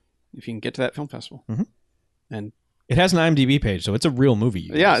Made if you can get to that film festival. Mhm. And It has an IMDb page, so it's a real movie.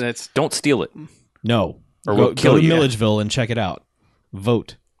 you yeah, guys. that's Don't steal it. No. Or go, we'll kill go to you. Milledgeville and check it out.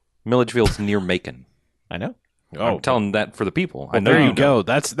 Vote. Milledgeville's near Macon. I know. Oh, I'm telling that for the people. I well, know there you know. go.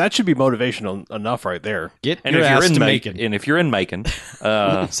 That should be motivational enough right there. Get And your if ass you're in to Macon, Macon. and if you're in Macon,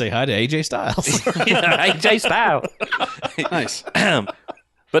 Say hi to AJ Styles. AJ Style. nice.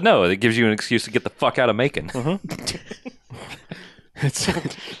 But no, it gives you an excuse to get the fuck out of Macon.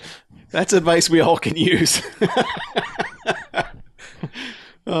 That's advice we all can use.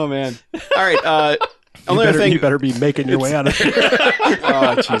 Oh man! All right. Only other thing. You better be making your way out of there.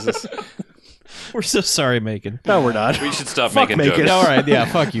 Oh Jesus! We're so sorry, Macon. No, we're not. We should stop Fuck making Macon. jokes. All right, yeah,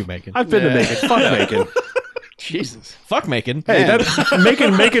 fuck you, Macon. I've been to Macon. Fuck Macon. Jesus! Fuck Macon. Hey, Man.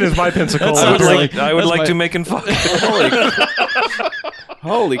 Macon is my Pensacola. That sounds like- I would that's like my- to Macon fuck.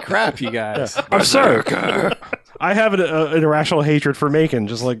 Holy crap, you guys! I'm sorry. I have an irrational hatred for Macon,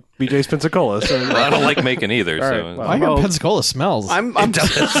 just like BJ's Pensacola. So I don't like Macon either. All So right, well. I hear Well, Pensacola smells.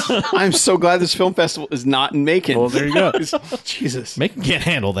 I'm so glad this film festival is not in Macon. well, there you go. Jesus! Macon can't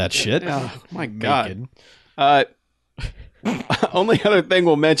handle that shit. Oh my God! Macon. Only other thing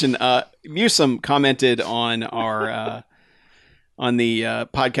we'll mention, Musum commented on our on the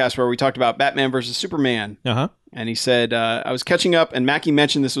podcast where we talked about Batman versus Superman, Uh-huh. and he said, I was catching up and Mackie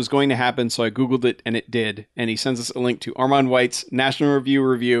mentioned this was going to happen, so I Googled it and it did. And he sends us a link to Armand White's National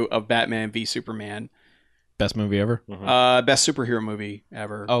review of Batman v Superman. Best movie ever? Best superhero movie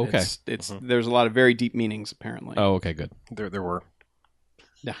ever. Oh, okay. It's there's a lot of very deep meanings apparently. Oh, okay, good. There were.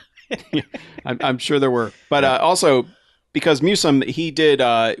 I'm sure there were, but also because Musum, he did.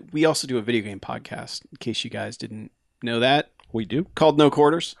 We also do a video game podcast. In case you guys didn't know that, We do. called No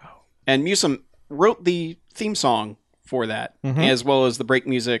Quarters, and Musum wrote the theme song for that, as well as the break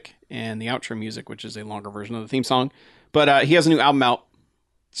music and the outro music, which is a longer version of the theme song. But he has a new album out,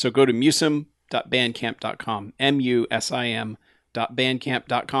 so go to musum.bandcamp.com,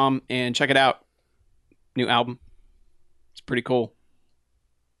 musim.bandcamp.com, and check it out. New album, it's pretty cool.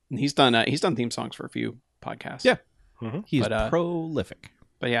 And he's done theme songs for a few podcasts. Yeah. He's But, prolific.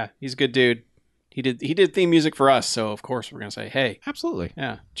 But yeah, he's a good dude. He did theme music for us, so of course we're gonna say, hey, Absolutely.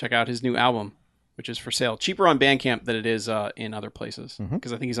 yeah, check out his new album, which is for sale. Cheaper on Bandcamp than it is in other places,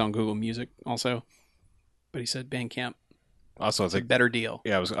 because I think he's on Google Music also. But he said Bandcamp, Also, it's a better deal.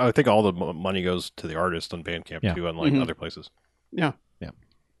 yeah, I think all the money goes to the artist on Bandcamp Yeah. too, unlike other places. Yeah,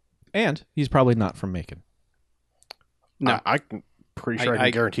 And he's probably not from Macon. no, I'm pretty sure I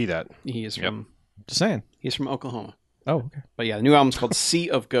can guarantee that. he is from Just saying. he's from Oklahoma. Oh, okay. But yeah, the new album's called Sea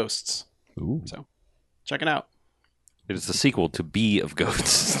of Ghosts. Ooh. So check it out. it is the sequel to Bee of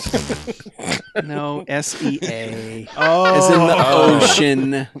Ghosts. No, SEA, Oh, as in the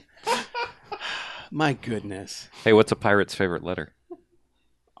ocean. My goodness. Hey, what's a pirate's favorite letter?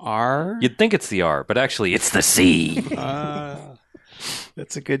 R? You'd think it's the R, but actually it's the C.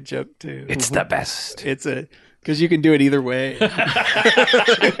 That's a good joke, too. It's the best. Because you can do it either way. Yeah,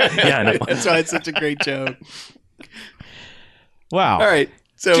 I know. That's why it's such a great joke. Wow. All right.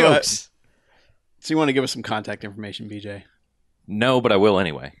 So, Jokes. So you want to give us some contact information, BJ? No, but I will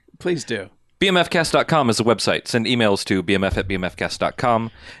anyway. Please do. BMFcast.com is the website. Send emails to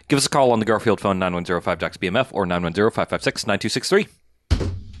bmf@bmfcast.com. Give us a call on the Garfield phone 9105-BMF or 910-556-9263.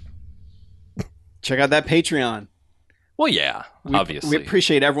 Check out that Patreon. Well, yeah, obviously. We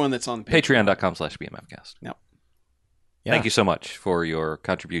appreciate everyone that's on Patreon. Patreon.com/BMFcast. Yep. Yeah. Thank you so much for your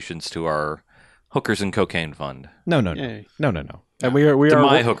contributions to our Hookers and Cocaine Fund. No. Yay. No. And we To are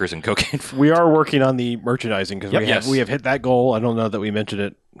my Hookers and Cocaine Fund. we are working on the merchandising because Yep. we have hit that goal. I don't know that we mentioned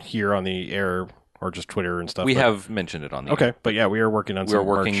it here on the air or just Twitter and stuff. We but- have mentioned it on the Okay, but yeah, we are working on We're some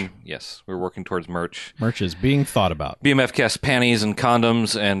working, merch. yes, we're working towards merch. Merch is being thought about. BMFcast panties and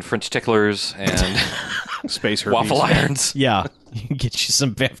condoms and French ticklers and Space herpes. waffle irons. Yeah. You can get you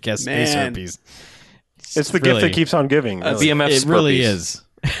some Bamfcast space Man. herpes. It's the gift that keeps on giving. Really. BMF It really Spurpees. is.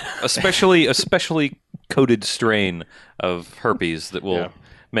 especially coated strain of herpes that will Yeah.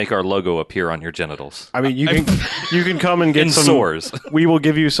 make our logo appear on your genitals. I mean, you can come and get In some sores. We will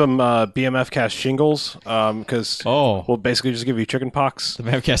give you some BMF cast shingles because Oh. we'll basically just give you chicken pox. The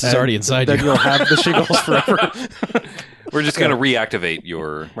Bamfcast is And already inside then you. you'll have the shingles forever. We're just going to reactivate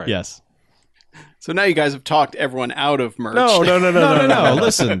your... Yes. So now you guys have talked everyone out of merch. No. No.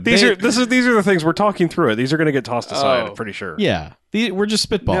 Listen. These are the things we're talking through. It. These are going to get tossed aside. Oh. I'm pretty sure. Yeah. We're just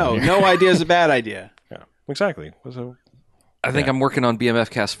spitballing. No, here. no idea is a bad idea. Yeah, exactly. So I think I'm working on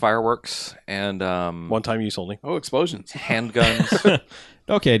BMFcast fireworks and one-time use only. Oh, explosions. handguns.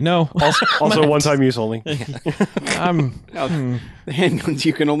 Okay, no. Also one-time use only. I'm Now, the handguns,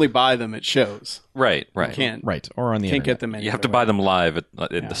 you can only buy them at shows. right. You can't right. Or on the can't internet. get them anywhere. You have to buy them live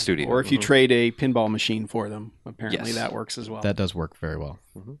in the studio. Or if you trade a pinball machine for them, apparently Yes. that works as well. That does work very well.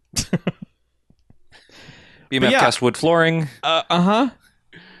 BMFcast wood flooring.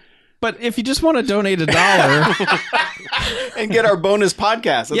 But if you just want to donate $1, and get our bonus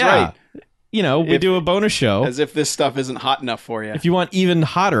podcast. That's yeah, right. you know, we do a bonus show. As if this stuff isn't hot enough for you. If you want even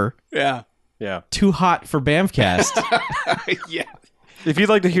hotter, Yeah. Yeah. too hot for Bamfcast. Yeah. If you'd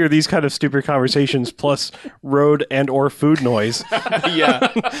like to hear these kind of stupid conversations plus road and or food noise, Yeah.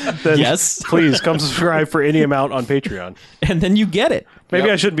 then Yes. please come subscribe for any amount on Patreon. And then you get it. Maybe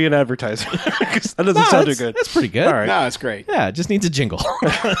Yep. I shouldn't be an advertiser because that doesn't sound too that's, good. that's pretty good. All right. No, it's great. Yeah, it just needs a jingle.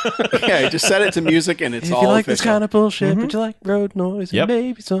 Yeah, just set it to music and it's If all you like official. this kind of bullshit, but you like road noise Yep. and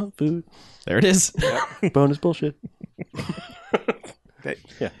maybe some food, There it is. bonus bullshit. Okay.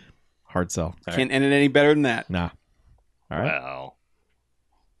 Hard sell. Can't end it any better than that. Nah. All right. Wow.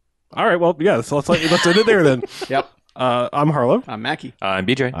 All right, well, yeah, so let's end it there then. Yep. I'm Harlow. I'm Mackie. I'm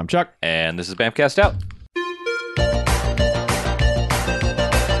BJ. I'm Chuck. And this is BAMFcast out.